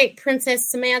 All right, Princess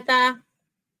Samantha.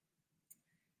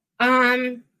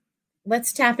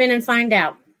 Let's tap in and find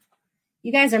out.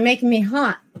 You guys are making me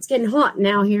hot. It's getting hot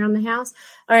now here on the house.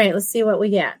 All right. Let's see what we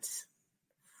get.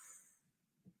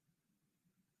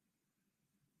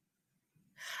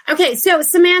 Okay, so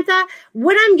Samantha,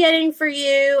 what I'm getting for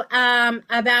you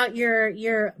about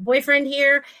your boyfriend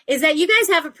here is that you guys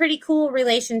have a pretty cool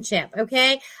relationship,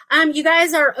 okay? You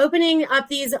guys are opening up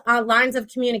these lines of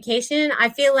communication. I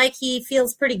feel like he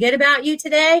feels pretty good about you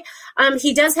today.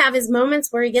 He does have his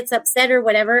moments where he gets upset or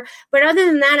whatever, but other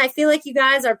than that, I feel like you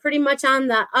guys are pretty much on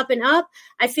the up and up.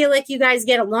 I feel like you guys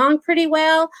get along pretty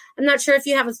well. I'm not sure if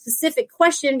you have a specific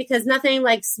question because nothing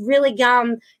like really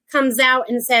comes out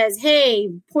and says, hey,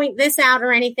 point this out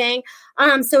or anything.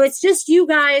 So it's just you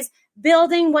guys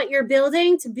building what you're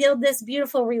building to build this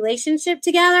beautiful relationship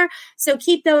together. So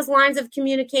keep those lines of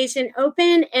communication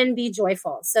open and be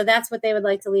joyful. So that's what they would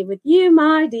like to leave with you,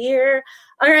 my dear.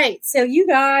 All right. So you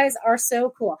guys are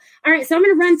so cool. All right. So I'm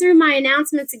going to run through my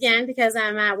announcements again because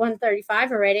I'm at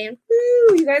 1:35 already. And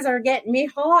woo, you guys are getting me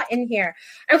hot in here.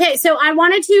 Okay. So I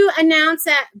wanted to announce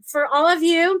that for all of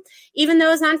you, even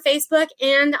those on Facebook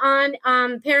and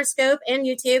on Periscope and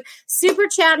YouTube, Super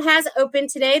Chat has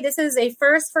opened today. This is a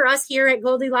first for us here at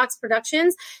Goldilocks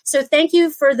Productions. So thank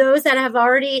you for those that have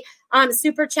already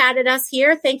super chatted us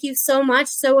here. Thank you so much.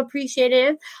 So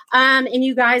appreciative. And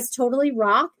you guys totally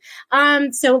rock.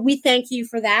 So we thank you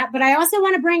for that. But I also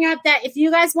want to bring up that if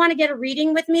you guys want to get a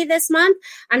reading with me this month,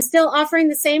 I'm still offering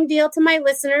the same deal to my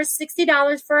listeners,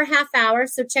 $60 for a half hour.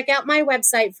 So check out my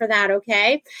website for that,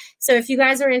 okay? So if you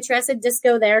guys are interested, just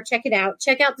go there, check it out.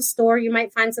 Check out the store. You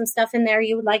might find some stuff in there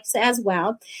you would like to as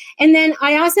well. And then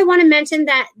I also want to mention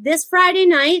that this Friday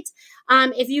night,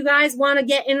 if you guys want to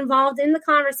get involved in the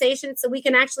conversation so we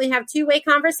can actually have two-way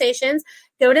conversations,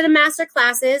 go to the master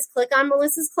classes, click on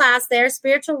Melissa's class there,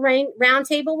 Spiritual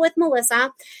Roundtable with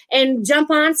Melissa, and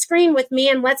jump on screen with me,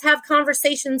 and let's have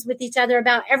conversations with each other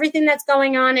about everything that's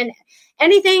going on and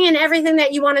anything and everything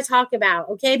that you want to talk about,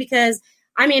 okay? Because,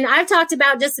 I mean, I've talked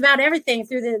about just about everything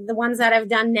through the ones that I've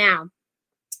done now.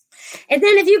 And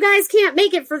then if you guys can't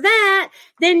make it for that,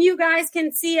 then you guys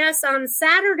can see us on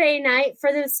Saturday night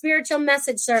for the Spiritual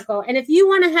Message Circle. And if you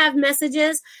want to have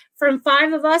messages from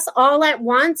 5 of us all at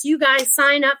once, you guys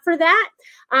sign up for that.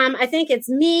 I think it's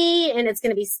me, and it's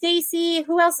going to be Stacy.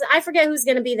 Who else? I forget who's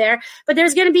going to be there, but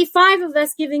there's going to be 5 of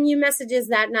us giving you messages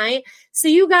that night. So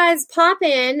you guys pop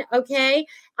in, okay?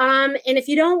 And if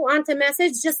you don't want to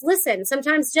message, just listen.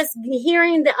 Sometimes just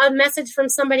hearing a message from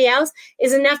somebody else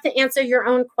is enough to answer your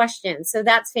own questions. So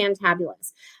that's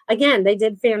fantabulous. Again, they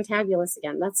did fantabulous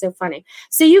again. That's so funny.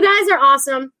 So you guys are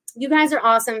awesome. You guys are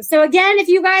awesome. So again, if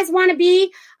you guys want to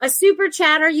be a super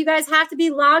chatter, you guys have to be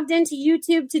logged into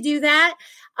YouTube to do that.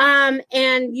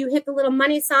 And you hit the little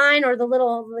money sign or the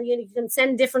little, you can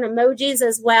send different emojis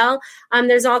as well.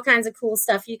 There's all kinds of cool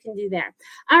stuff you can do there.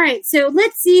 All right. So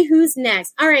let's see who's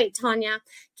next. All right, Tanya,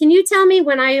 can you tell me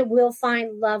when I will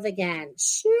find love again?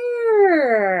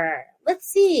 Sure. Let's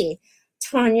see.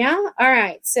 Tanya. All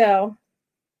right. So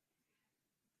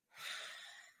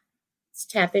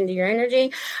tap into your energy.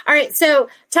 All right. So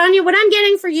Tanya, what I'm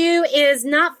getting for you is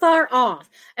not far off.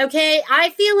 Okay. I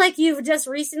feel like you've just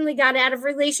recently got out of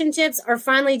relationships or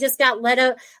finally just got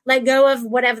let go of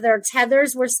whatever their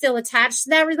tethers were still attached to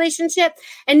that relationship.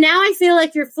 And now I feel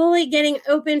like you're fully getting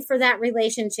open for that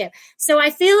relationship. So I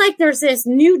feel like there's this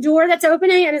new door that's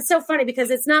opening, and it's so funny because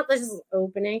it's not just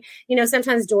opening. You know,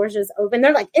 sometimes doors just open.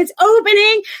 They're like, it's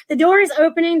opening. The door is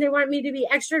opening. They want me to be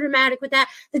extra dramatic with that.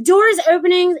 The door is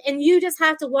opening, and you just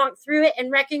have to walk through it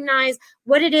and recognize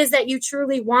what it is that you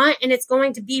truly want, and it's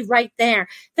going to be right there.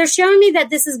 They're showing me that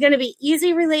this is going to be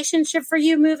easy relationship for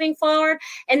you moving forward,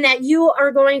 and that you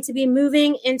are going to be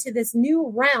moving into this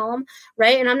new realm,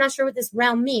 right? And I'm not sure what this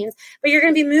realm means, but you're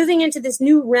going to be moving into this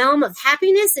new realm of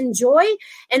happiness and joy,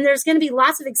 and there's going to be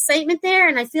lots of excitement there.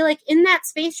 And I feel like in that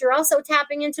space, you're also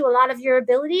tapping into a lot of your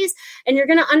abilities, and you're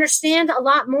going to understand a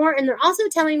lot more. And they're also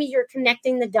telling me you're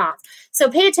connecting the dots. So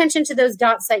pay attention to those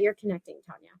dots that you're connecting,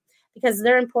 Tanya, because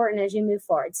they're important as you move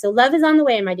forward. So love is on the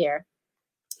way, my dear.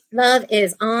 Love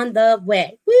is on the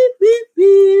way. Woo, woo,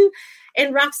 woo.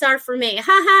 And rock star for me.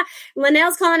 Ha.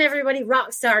 Linnell's calling everybody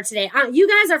rock star today. You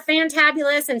guys are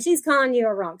fantabulous, and she's calling you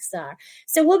a rock star.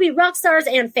 So we'll be rock stars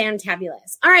and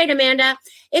fantabulous. All right, Amanda,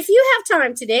 if you have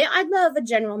time today, I'd love a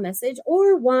general message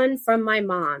or one from my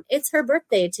mom. It's her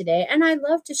birthday today, and I'd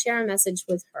love to share a message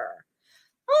with her.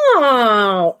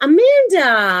 Oh,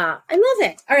 Amanda, I love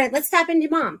it. All right, let's tap into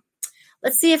Mom.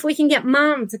 Let's see if we can get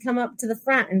Mom to come up to the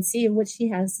front and see what she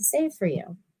has to say for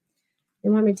you.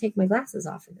 You want me to take my glasses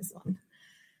off for this one?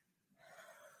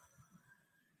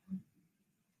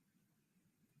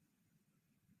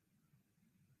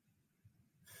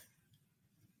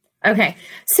 Okay,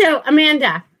 so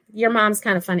Amanda, your mom's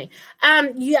kind of funny.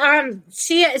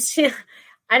 She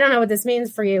I don't know what this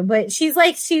means for you, but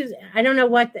I don't know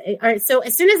what. All right, so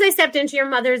as soon as I stepped into your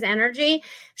mother's energy,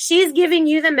 she's giving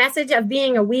you the message of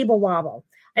being a weeble wobble.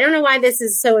 I don't know why this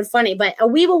is so funny, but a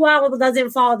weeble wobble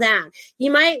doesn't fall down.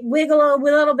 You might wiggle a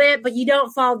little bit, but you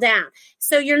don't fall down.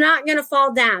 So you're not going to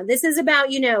fall down. This is about,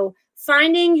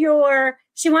 finding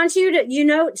she wants you to,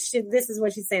 this is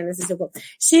what she's saying. This is so cool.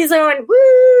 She's going,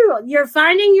 woo, you're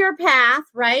finding your path,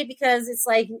 right? Because it's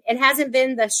like, it hasn't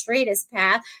been the straightest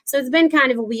path. So it's been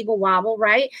kind of a weeble wobble,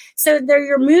 right? So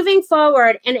you're moving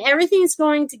forward, and everything's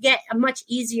going to get much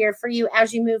easier for you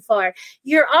as you move forward.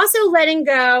 You're also letting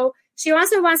go. She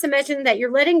also wants to mention that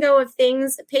you're letting go of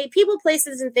things, people,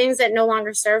 places, and things that no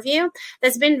longer serve you.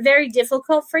 That's been very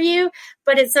difficult for you,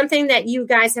 but it's something that you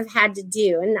guys have had to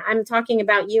do. And I'm talking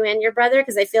about you and your brother,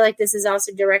 because I feel like this is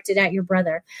also directed at your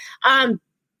brother.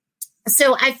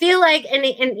 So I feel like, and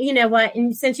you know what,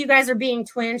 and since you guys are being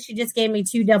twins, she just gave me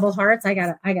 2 double hearts. I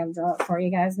gotta draw it for you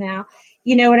guys now.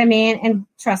 You know what I mean? And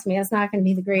trust me, it's not going to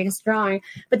be the greatest drawing,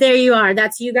 but there you are.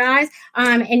 That's you guys.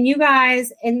 And you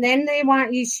guys, and then they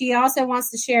want you, she also wants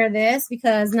to share this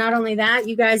because not only that,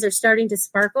 you guys are starting to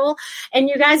sparkle and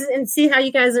you guys, and see how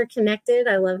you guys are connected.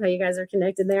 I love how you guys are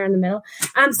connected there in the middle.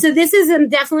 So this is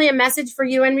definitely a message for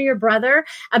you and your brother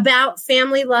about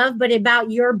family love, but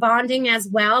about your bonding as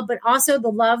well, but also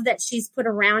the love that she's put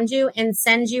around you and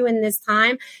sends you in this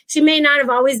time. She may not have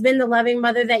always been the loving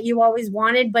mother that you always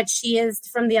wanted, but she is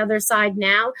from the other side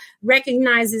now,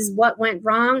 recognizes what went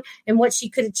wrong and what she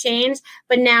could have changed.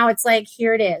 But now it's like,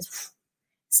 here it is.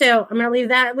 So I'm going to leave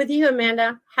that with you,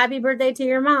 Amanda. Happy birthday to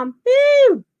your mom.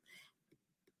 Woo!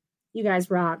 You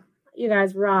guys rock. You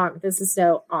guys rock. This is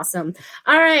so awesome.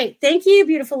 All right. Thank you,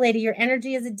 beautiful lady. Your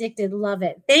energy is addicted. Love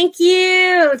it. Thank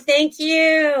you. Thank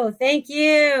you. Thank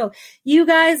you. You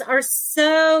guys are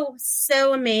so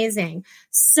amazing.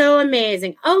 So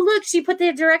amazing. Oh, look, she put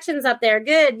the directions up there.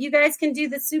 Good. You guys can do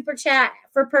the super chat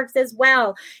for perks as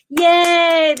well.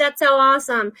 Yay. That's so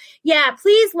awesome. Yeah.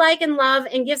 Please like and love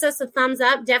and gives us a thumbs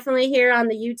up. Definitely here on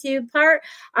the YouTube part.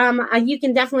 You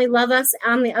can definitely love us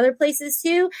on the other places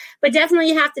too, but definitely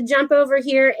you have to jump over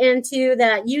here into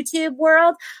the YouTube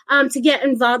world to get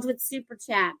involved with super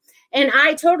chat. And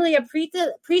I totally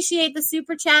appreciate the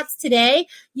super chats today.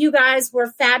 You guys were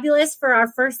fabulous for our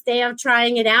first day of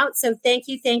trying it out. So thank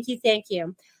you, thank you, thank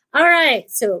you. All right.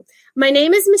 So my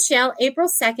name is Michelle, April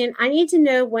 2nd. I need to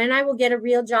know when I will get a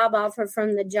real job offer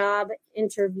from the job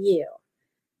interview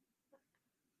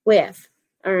with.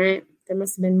 All right. There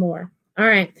must have been more. All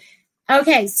right.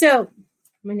 Okay. So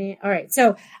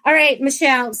all right,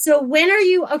 Michelle. So when are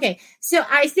you, okay. So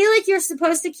I feel like you're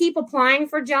supposed to keep applying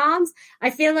for jobs. I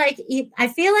feel like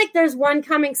there's one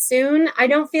coming soon. I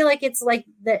don't feel like it's like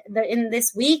the in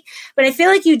this week, but I feel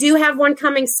like you do have one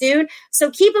coming soon. So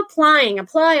keep applying,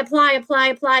 apply,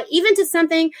 even to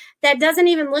something that doesn't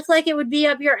even look like it would be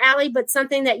up your alley, but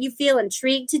something that you feel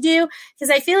intrigued to do. Because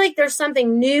I feel like there's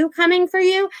something new coming for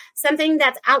you, something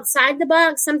that's outside the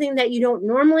box, something that you don't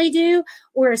normally do,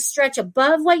 or a stretch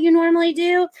above what you normally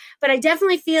do. But I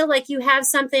definitely feel like you have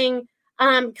something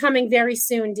coming very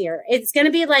soon, dear. It's going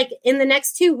to be like in the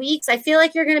next 2 weeks. I feel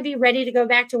like you're going to be ready to go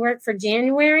back to work for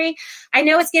January. I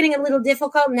know it's getting a little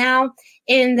difficult now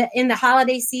in the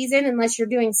holiday season, unless you're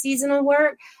doing seasonal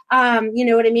work. You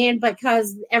know what I mean?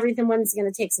 Because everyone's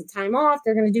going to take some time off.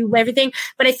 They're going to do everything.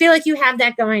 But I feel like you have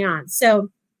that going on.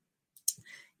 So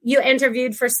you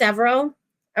interviewed for several.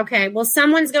 Okay, well,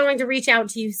 someone's going to reach out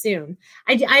to you soon.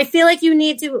 I feel like you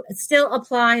need to still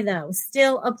apply, though.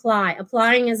 Still apply.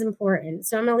 Applying is important.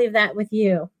 So I'm going to leave that with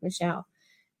you, Michelle.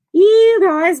 You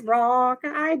guys rock.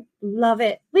 I love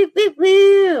it. Woo, woo,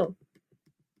 woo.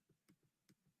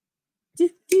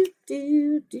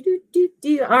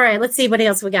 All right, let's see what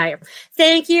else we got here.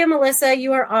 Thank you, Melissa.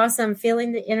 You are awesome.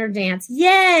 Feeling the inner dance.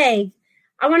 Yay!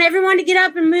 I want everyone to get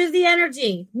up and move the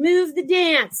energy. Move the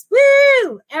dance.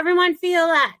 Woo! Everyone feel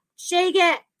that. Shake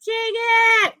it. Shake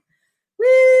it.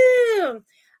 Woo!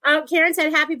 Karen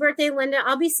said, happy birthday, Linda.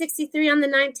 I'll be 63 on the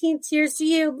 19th. Cheers to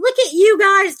you. Look at you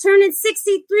guys turning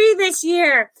 63 this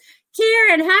year.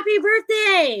 Karen, happy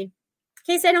birthday. In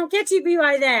case I don't catch you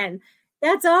by then.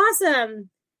 That's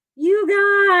awesome. You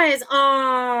guys.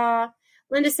 Aw.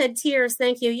 Linda said, tears.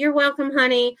 Thank you. You're welcome,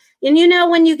 honey. And you know,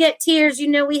 when you get tears, you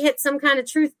know we hit some kind of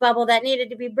truth bubble that needed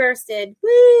to be bursted.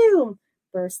 Woo!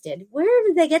 Bursted. Where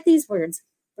did they get these words?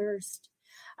 Burst.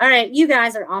 All right. You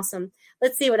guys are awesome.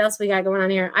 Let's see what else we got going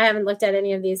on here. I haven't looked at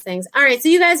any of these things. All right. So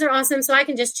you guys are awesome. So I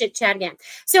can just chit chat again.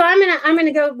 So I'm going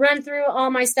to go run through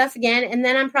all my stuff again. And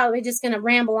then I'm probably just going to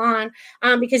ramble on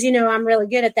because, you know, I'm really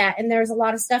good at that. And there's a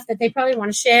lot of stuff that they probably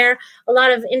want to share, a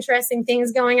lot of interesting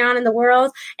things going on in the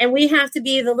world. And we have to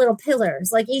be the little pillars.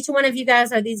 Like each one of you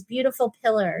guys are these beautiful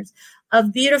pillars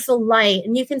of beautiful light,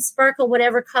 and you can sparkle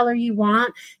whatever color you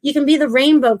want. You can be the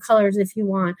rainbow colors if you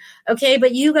want, okay?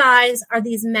 But you guys are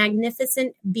these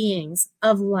magnificent beings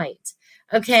of light,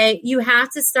 okay? You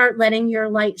have to start letting your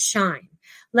light shine.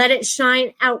 Let it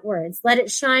shine outwards. Let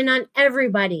it shine on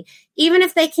everybody, even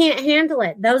if they can't handle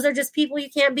it. Those are just people you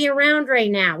can't be around right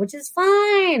now, which is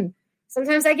fine.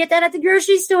 Sometimes I get that at the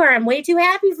grocery store. I'm way too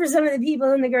happy for some of the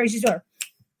people in the grocery store.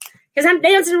 Because I'm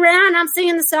dancing around, I'm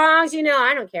singing the songs, you know,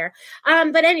 I don't care.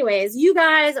 But anyways, you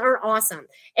guys are awesome.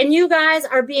 And you guys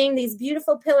are being these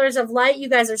beautiful pillars of light. You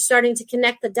guys are starting to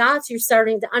connect the dots. You're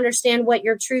starting to understand what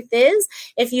your truth is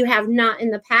if you have not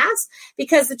in the past,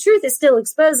 because the truth is still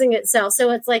exposing itself.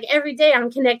 So it's like every day I'm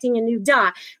connecting a new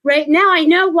dot. Right now I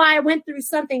know why I went through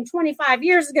something 25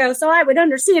 years ago, so I would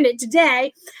understand it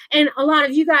today. And a lot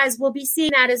of you guys will be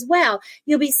seeing that as well.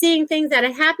 You'll be seeing things that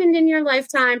have happened in your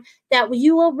lifetime that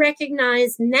you will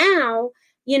recognize now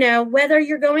whether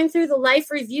you're going through the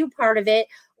life review part of it,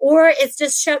 or it's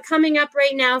just coming up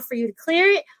right now for you to clear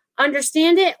it,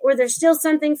 understand it, or there's still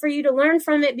something for you to learn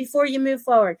from it before you move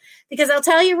forward. Because I'll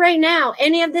tell you right now,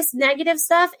 any of this negative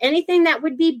stuff, anything that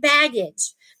would be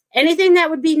baggage, anything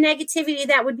that would be negativity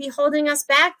that would be holding us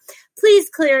back, please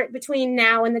clear it between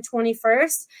now and the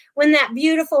 21st, when that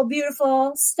beautiful,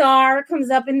 beautiful star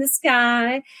comes up in the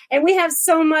sky. And we have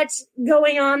so much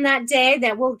going on that day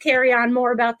that we'll carry on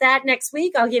more about that next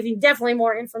week. I'll give you definitely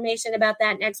more information about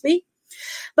that next week.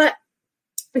 But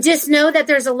just know that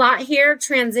there's a lot here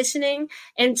transitioning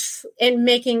and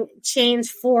making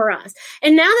change for us.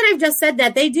 And now that I've just said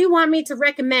that, they do want me to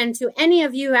recommend to any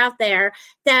of you out there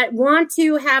that want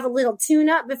to have a little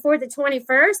tune-up before the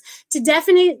 21st to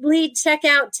definitely check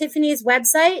out Tiffany's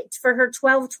website for her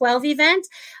 12/12 event,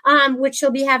 which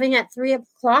she'll be having at 3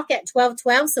 o'clock at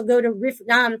 12/12. So go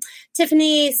to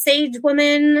Tiffany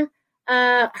Sagewoman,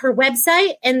 her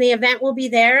website, and the event will be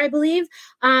there, I believe,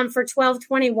 for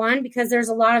 12/21, because there's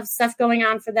a lot of stuff going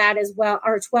on for that as well.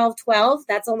 Or 12/12,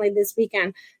 that's only this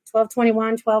weekend.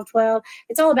 12/21, 12/12.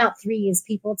 It's all about threes,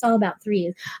 people. It's all about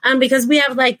threes. Because we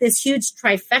have like this huge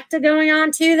trifecta going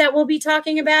on too that we'll be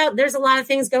talking about. There's a lot of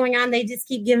things going on. They just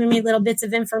keep giving me little bits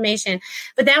of information.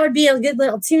 But that would be a good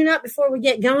little tune-up before we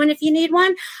get going if you need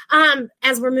one,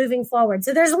 as we're moving forward.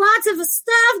 So there's lots of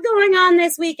stuff going on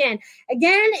this weekend.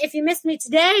 Again, if you missed me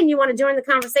today and you want to join the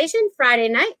conversation, Friday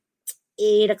night,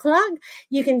 8 o'clock.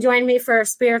 You can join me for a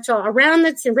spiritual around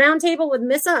the roundtable with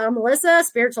Melissa,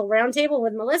 spiritual roundtable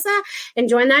with Melissa, and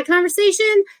join that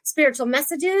conversation. Spiritual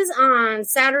messages on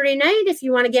Saturday night. If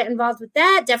you want to get involved with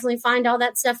that, definitely find all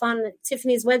that stuff on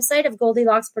Tiffany's website of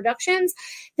Goldilocks Productions.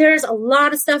 There's a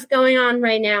lot of stuff going on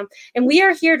right now, and we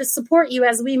are here to support you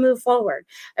as we move forward.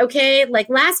 Okay. Like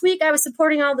last week, I was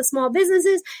supporting all the small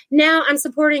businesses. Now I'm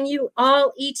supporting you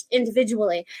all, each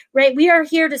individually, right? We are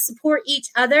here to support each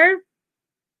other.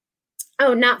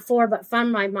 Oh, not for, but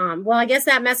from my mom. Well, I guess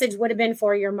that message would have been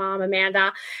for your mom,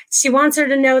 Amanda. She wants her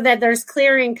to know that there's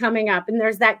clearing coming up and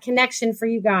there's that connection for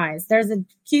you guys. There's a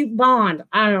cute bond.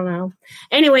 I don't know.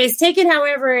 Anyways, take it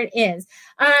however it is.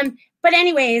 But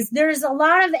anyways, there's a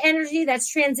lot of energy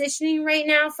that's transitioning right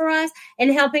now for us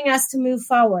and helping us to move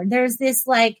forward. There's this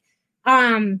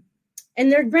and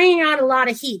they're bringing on a lot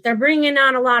of heat.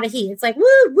 It's like, woo,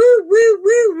 woo, woo,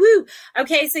 woo, woo.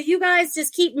 Okay, so you guys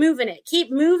just keep moving it.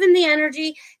 Keep moving the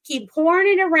energy. Keep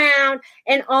pouring it around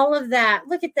and all of that.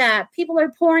 Look at that. People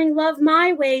are pouring love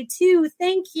my way too.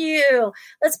 Thank you.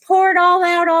 Let's pour it all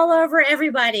out all over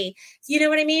everybody. You know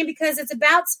what I mean? Because it's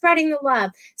about spreading the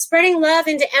love. Spreading love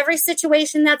into every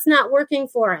situation that's not working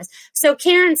for us. So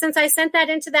Karen, since I sent that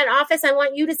into that office, I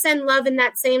want you to send love in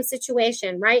that same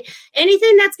situation, right?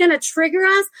 Anything that's going to trigger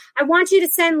us, I want you to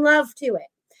send love to it.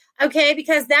 Okay,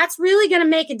 because that's really going to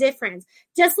make a difference.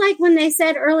 Just like when they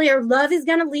said earlier, love is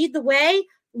going to lead the way.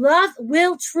 Love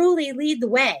will truly lead the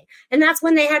way. And that's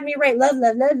when they had me write love,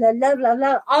 love, love, love, love, love,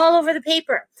 love all over the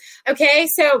paper. Okay,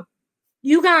 so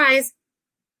you guys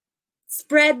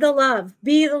spread the love.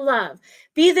 Be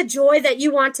the joy that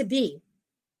you want to be.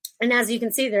 And as you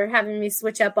can see, they're having me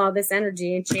switch up all this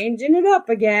energy and changing it up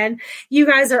again. You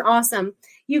guys are awesome.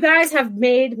 You guys have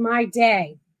made my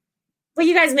day. Well,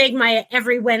 you guys make my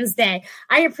every Wednesday.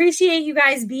 I appreciate you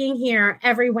guys being here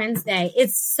every Wednesday.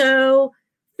 It's so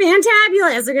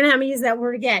fantabulous. They're going to have me use that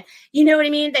word again. You know what I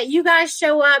mean? That you guys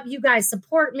show up. You guys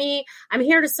support me. I'm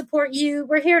here to support you.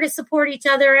 We're here to support each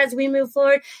other as we move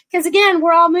forward. Because again,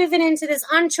 we're all moving into this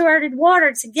uncharted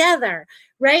water together,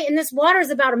 right? And this water is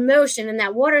about emotion, and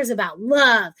that water is about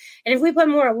love. And if we put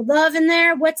more love in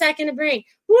there, what's that going to bring?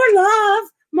 More love.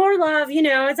 More love,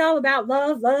 it's all about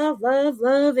love, love, love,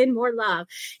 love, and more love,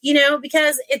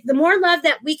 because the more love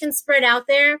that we can spread out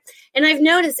there. And I've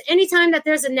noticed anytime that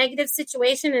there's a negative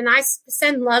situation and I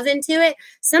send love into it,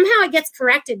 somehow it gets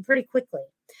corrected pretty quickly.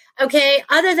 Okay.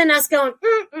 Other than us going,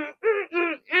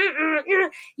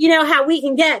 how we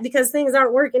can get because things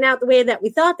aren't working out the way that we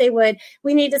thought they would.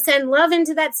 We need to send love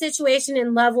into that situation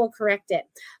and love will correct it.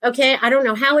 Okay. I don't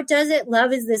know how it does it.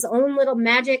 Love is this own little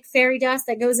magic fairy dust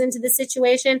that goes into the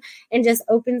situation and just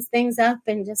opens things up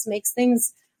and just makes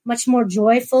things much more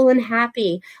joyful and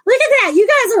happy. Look at that. You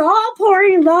guys are all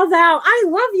pouring love out. I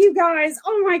love you guys.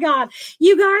 Oh my God.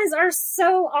 You guys are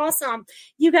so awesome.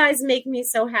 You guys make me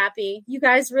so happy. You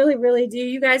guys really, really do.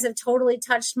 You guys have totally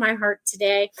touched my heart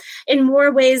today in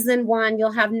more ways than one.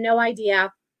 You'll have no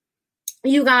idea.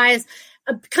 You guys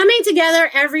coming together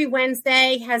every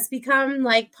Wednesday has become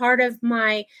like part of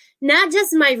my not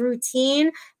just my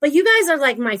routine, but you guys are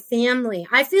like my family.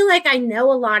 I feel like I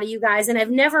know a lot of you guys, and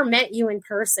I've never met you in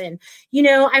person. You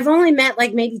know, I've only met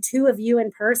like maybe 2 of you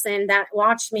in person that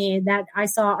watched me, that I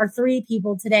saw, or 3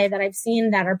 people today that I've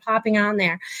seen that are popping on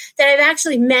there that I've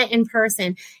actually met in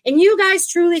person. And you guys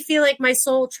truly feel like my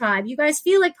soul tribe. You guys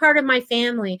feel like part of my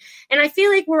family. And I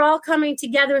feel like we're all coming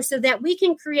together so that we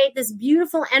can create this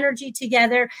beautiful energy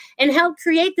together and help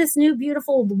create this new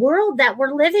beautiful world that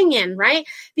we're living in, right?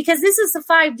 Because this is a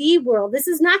 5D world. This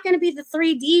is not going to be the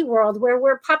 3D world where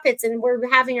we're puppets and we're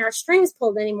having our strings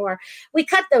pulled anymore. We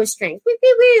cut those strings.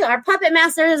 Our puppet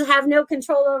masters have no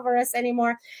control over us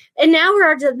anymore. And now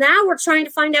we're trying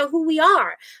to find out who we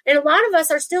are. And a lot of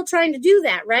us are still trying to do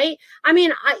that, right? I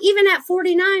mean, even at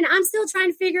 49, I'm still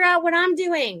trying to figure out what I'm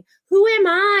doing. Who am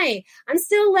I? I'm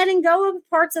still letting go of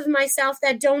parts of myself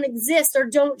that don't exist or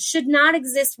should not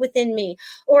exist within me,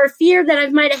 or fear that I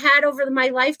might have had over my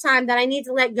lifetime that I need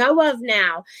to let go of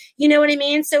now. You know what I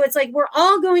mean? So it's like we're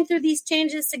all going through these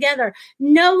changes together.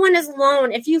 No one is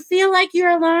alone. If you feel like you're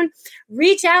alone,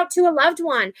 reach out to a loved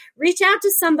one. Reach out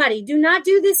to somebody. Do not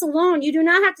do this alone. You do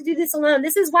not have to do this alone.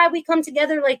 This is why we come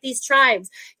together like these tribes,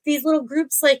 these little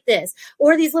groups like this,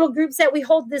 or these little groups that we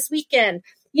hold this weekend.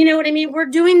 You know what I mean? We're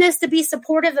doing this to be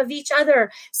supportive of each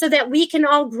other so that we can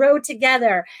all grow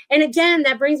together. And again,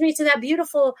 that brings me to that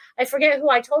beautiful, I forget who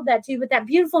I told that to, but that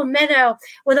beautiful meadow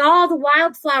with all the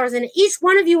wildflowers. And each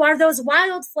one of you are those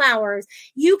wildflowers.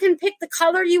 You can pick the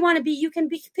color you want to be. You can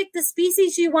pick the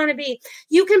species you want to be.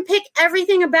 You can pick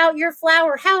everything about your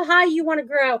flower, how high you want to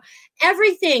grow,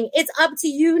 everything. It's up to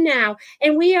you now.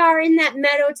 And we are in that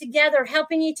meadow together,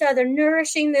 helping each other,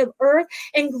 nourishing the earth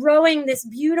and growing this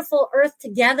beautiful earth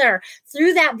together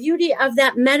through that beauty of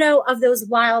that meadow of those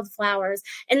wildflowers,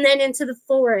 and then into the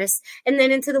forest, and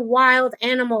then into the wild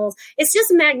animals. It's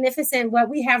just magnificent what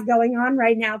we have going on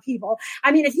right now, people.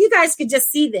 I mean, if you guys could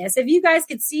just see this, if you guys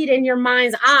could see it in your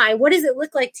mind's eye, what does it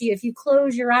look like to you if you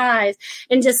close your eyes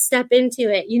and just step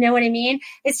into it? You know what I mean?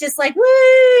 It's just like,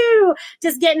 woo,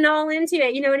 just getting all into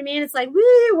it. You know what I mean? It's like,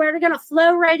 woo, we're going to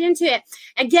flow right into it.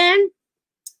 Again,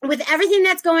 with everything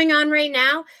that's going on right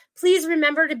now, please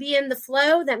remember to be in the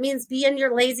flow. That means be in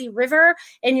your lazy river,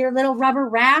 in your little rubber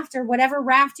raft or whatever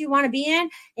raft you want to be in.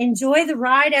 Enjoy the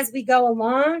ride as we go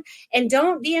along, and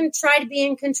don't try to be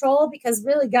in control, because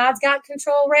really God's got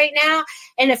control right now.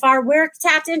 And if we're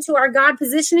tapped into our God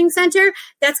positioning center,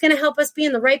 that's going to help us be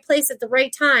in the right place at the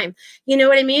right time. You know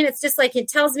what I mean? It's just like it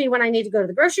tells me when I need to go to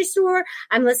the grocery store.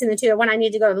 I'm listening to it when I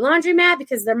need to go to the laundromat,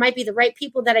 because there might be the right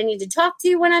people that I need to talk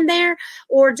to when I'm there,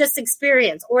 or just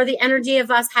experience, or the energy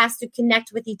of us has to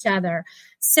connect with each other.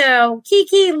 So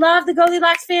Kiki, love the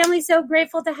Goldilocks family. So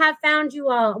grateful to have found you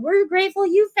all. We're grateful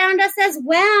you found us as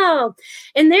well.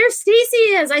 And there Stacy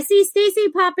is. I see Stacy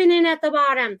popping in at the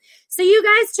bottom. So you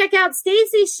guys check out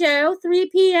Stacy's show, 3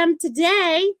 p.m.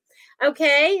 today.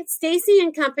 Okay, Stacy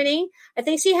and Company. I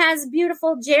think she has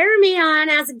beautiful Jeremy on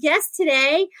as a guest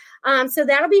today. So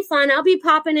that'll be fun. I'll be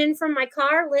popping in from my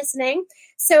car listening.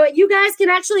 So you guys can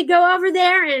actually go over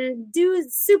there and do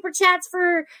super chats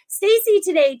for Stacy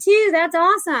today too. That's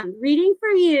awesome. Reading for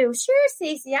you. Sure,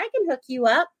 Stacy, I can hook you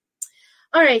up.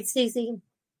 All right, Stacy.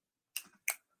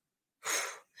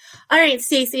 All right,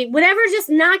 Stacy, whatever just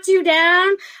knocked you down,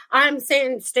 I'm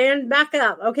saying stand back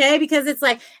up, okay? Because it's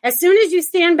like as soon as you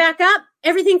stand back up,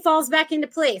 everything falls back into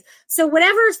place. So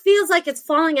whatever feels like it's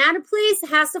falling out of place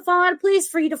has to fall out of place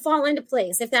for you to fall into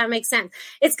place, if that makes sense.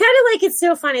 It's kind of like, it's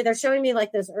so funny. They're showing me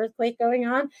like this earthquake going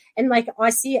on, and like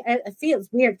I feel it's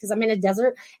weird because I'm in a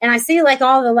desert, and I see like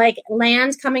all the like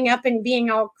land coming up and being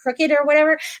all crooked or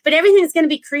whatever, but everything's going to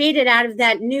be created out of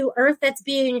that new earth that's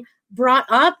being brought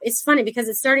up. It's funny because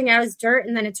it's starting out as dirt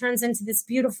and then it turns into this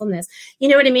beautifulness. You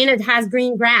know what I mean? It has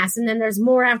green grass and then there's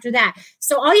more after that.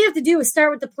 So all you have to do is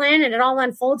start with the plan and it all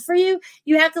unfolds for you.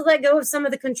 You have to let go of some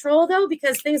of the control though,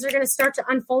 because things are going to start to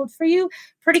unfold for you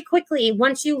pretty quickly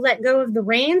once you let go of the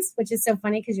reins, which is so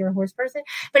funny because you're a horse person.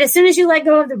 But as soon as you let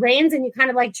go of the reins and you kind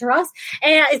of like trust,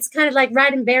 and it's kind of like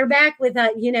riding bareback with,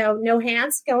 no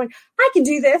hands going, I can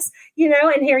do this,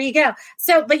 and here you go.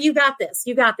 So, but you got this.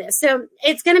 So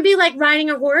it's going to be like riding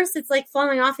a horse. It's like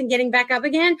falling off and getting back up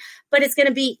again, but it's going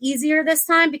to be easier this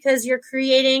time because you're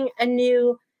creating a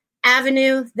new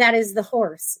avenue that is the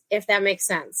horse, if that makes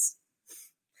sense.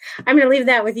 I'm going to leave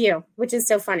that with you, which is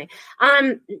so funny.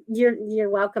 You're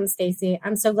welcome, Stacy.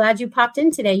 I'm so glad you popped in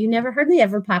today. You never heard me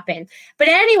ever pop in. But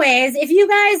anyways, if you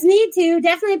guys need to,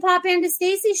 definitely pop into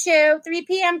Stacy's show, 3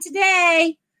 p.m.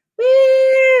 today.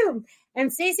 Woo!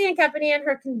 and Stacey and Company, and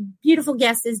her beautiful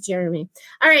guest is Jeremy.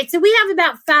 All right, so we have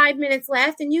about 5 minutes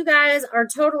left, and you guys are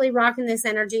totally rocking this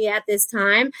energy at this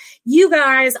time. You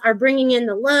guys are bringing in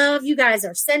the love. You guys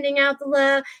are sending out the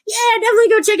love. Yeah, definitely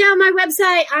go check out my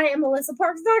website. I am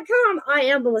melissaparks.com. I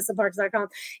am melissaparks.com.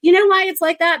 You know why it's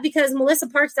like that? Because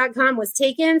melissaparks.com was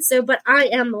taken, but I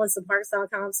am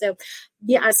melissaparks.com. So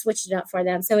yeah, I switched it up for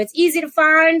them. So it's easy to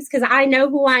find because I know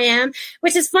who I am,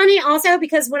 which is funny also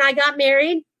because when I got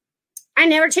married, I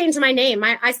never changed my name.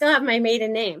 I still have my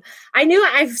maiden name.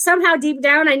 I somehow deep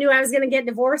down, I knew I was going to get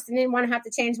divorced and didn't want to have to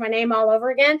change my name all over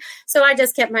again. So I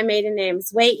just kept my maiden name.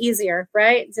 It's way easier,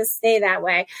 right? Just stay that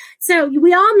way. So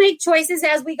we all make choices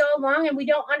as we go along and we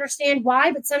don't understand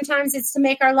why, but sometimes it's to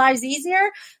make our lives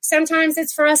easier. Sometimes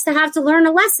it's for us to have to learn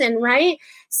a lesson, right?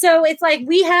 So it's like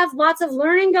we have lots of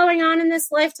learning going on in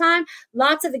this lifetime,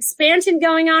 lots of expansion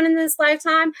going on in this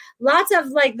lifetime, lots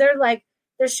of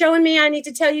they're showing me I need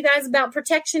to tell you guys about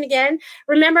protection again.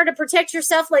 Remember to protect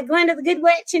yourself like Glenda the Good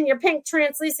Witch in your pink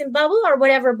translucent bubble or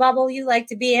whatever bubble you like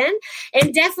to be in.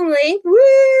 And definitely,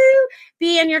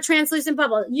 be in your translucent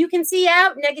bubble. You can see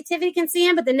out, negativity can see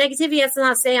in, but the negativity has to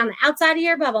not stay on the outside of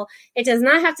your bubble. It does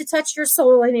not have to touch your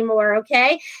soul anymore,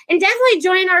 okay? And definitely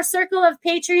join our circle of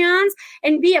Patreons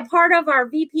and be a part of our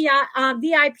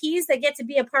VIPs that get to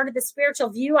be a part of the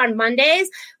Spiritual View on Mondays,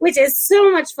 which is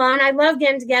so much fun. I love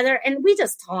getting together and we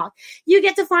just talk. You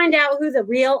get to find out who the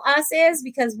real us is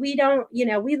because we don't,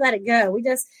 we let it go.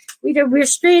 We're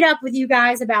straight up with you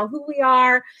guys about who we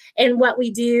are and what we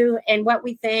do and what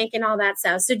we think and all that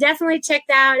stuff. So definitely check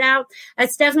that out.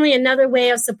 That's definitely another way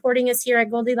of supporting us here at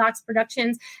Goldilocks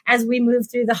Productions as we move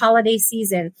through the holiday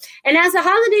season. And as the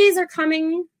holidays are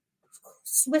coming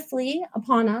swiftly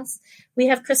upon us, we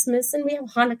have Christmas and we have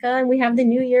Hanukkah and we have the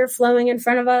New Year flowing in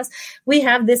front of us. We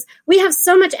have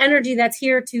so much energy that's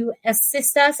here to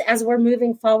assist us as we're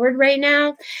moving forward right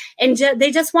now. And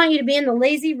they just want you to be in the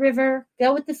lazy river,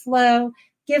 go with the flow,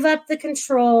 give up the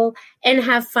control, and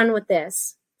have fun with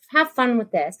this. Have fun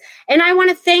with this. And I want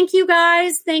to thank you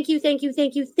guys. Thank you. And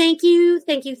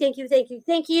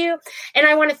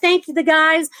I want to thank the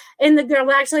guys and the girl.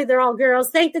 Actually, they're all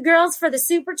girls. Thank the girls for the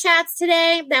super chats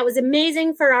today. That was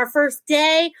amazing for our first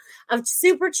day of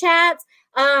super chats.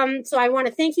 So I want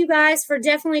to thank you guys for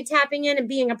definitely tapping in and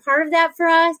being a part of that for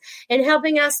us and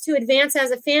helping us to advance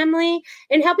as a family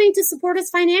and helping to support us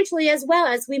financially as well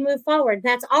as we move forward.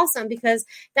 That's awesome because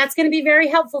that's going to be very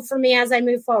helpful for me as I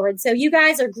move forward. So you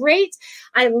guys are great.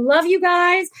 I love you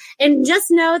guys. And just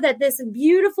know that this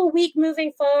beautiful week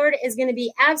moving forward is going to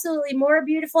be absolutely more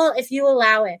beautiful if you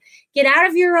allow it. Get out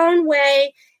of your own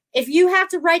way. If you have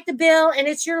to write the bill and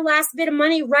it's your last bit of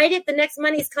money, write it. The next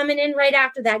money is coming in right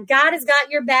after that. God has got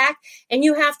your back and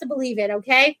you have to believe it,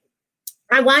 okay?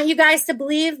 I want you guys to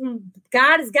believe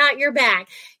God has got your back.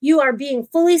 You are being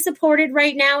fully supported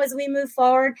right now as we move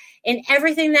forward in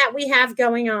everything that we have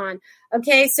going on,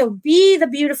 okay? So be the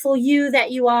beautiful you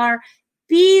that you are.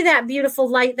 Be that beautiful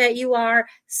light that you are.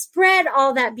 Spread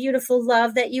all that beautiful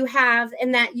love that you have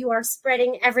and that you are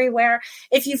spreading everywhere.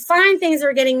 If you find things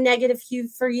are getting negative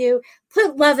for you,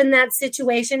 put love in that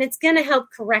situation. It's going to help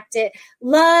correct it.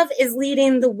 Love is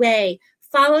leading the way.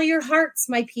 Follow your hearts,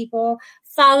 my people.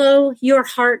 Follow your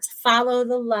heart. Follow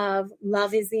the love.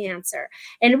 Love is the answer.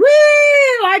 And woo!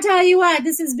 I tell you what,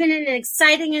 this has been an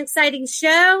exciting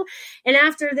show. And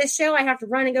after this show, I have to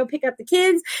run and go pick up the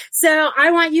kids. So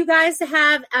I want you guys to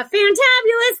have a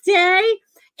fantabulous day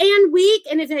and week.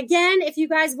 And if you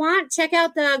guys want, check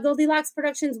out the Goldilocks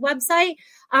Productions website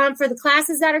for the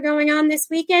classes that are going on this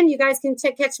weekend. You guys can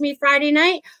catch me Friday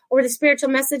night or the Spiritual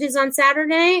Messages on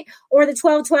Saturday or the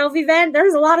 12/12 event.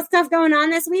 There's a lot of stuff going on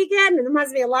this weekend. There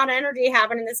must be a lot of energy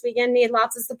happening this weekend. Need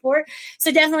lots of support.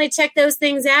 So definitely check those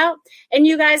things out. And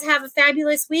you guys have a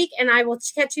fabulous week. And I will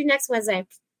catch you next Wednesday.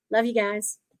 Love you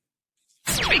guys.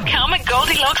 Become a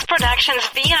Goldilocks Productions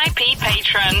VIP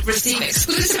patron. Receive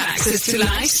exclusive access to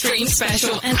live stream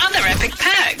special and other epic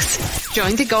perks.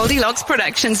 Join the Goldilocks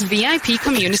Productions VIP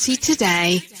community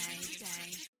today.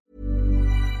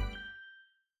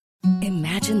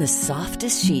 Imagine the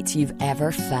softest sheets you've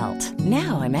ever felt.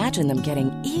 Now imagine them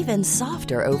getting even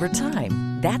softer over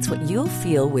time. That's what you'll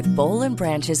feel with Boll &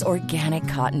 Branch's organic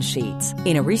cotton sheets.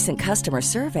 In a recent customer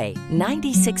survey,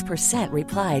 96%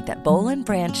 replied that Boll &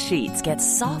 Branch sheets get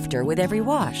softer with every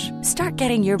wash. Start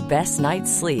getting your best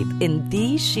night's sleep in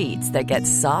these sheets that get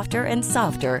softer and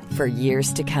softer for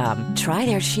years to come. Try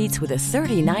their sheets with a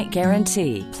 30-night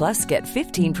guarantee. Plus, get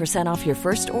 15% off your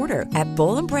first order at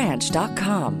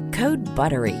bollandbranch.com. Code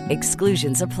BUTTERY.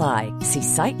 Exclusions apply. See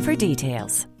site for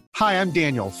details. Hi, I'm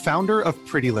Daniel, founder of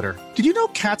Pretty Litter. Did you know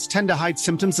cats tend to hide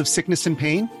symptoms of sickness and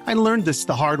pain? I learned this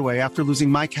the hard way after losing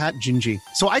my cat, Gingy.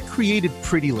 So I created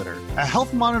Pretty Litter, a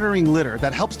health monitoring litter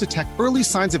that helps detect early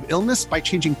signs of illness by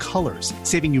changing colors,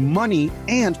 saving you money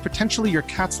and potentially your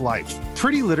cat's life.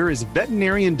 Pretty Litter is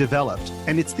veterinarian developed,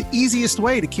 and it's the easiest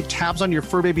way to keep tabs on your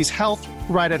fur baby's health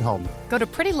right at home. Go to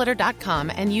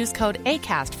prettylitter.com and use code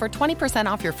ACAST for 20%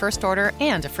 off your first order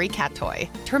and a free cat toy.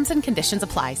 Terms and conditions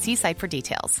apply. See site for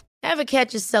details. Ever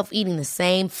catch yourself eating the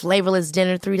same flavorless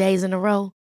dinner 3 days in a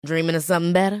row? Dreaming of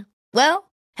something better?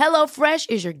 Well, HelloFresh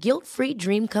is your guilt-free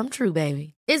dream come true,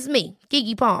 baby. It's me,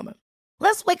 Keke Palmer.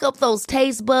 Let's wake up those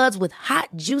taste buds with hot,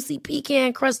 juicy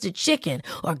pecan-crusted chicken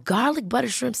or garlic butter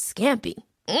shrimp scampi.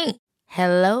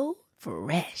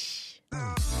 HelloFresh.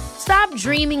 Stop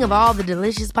dreaming of all the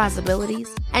delicious possibilities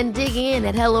and dig in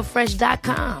at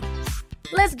HelloFresh.com.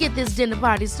 Let's get this dinner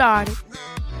party started.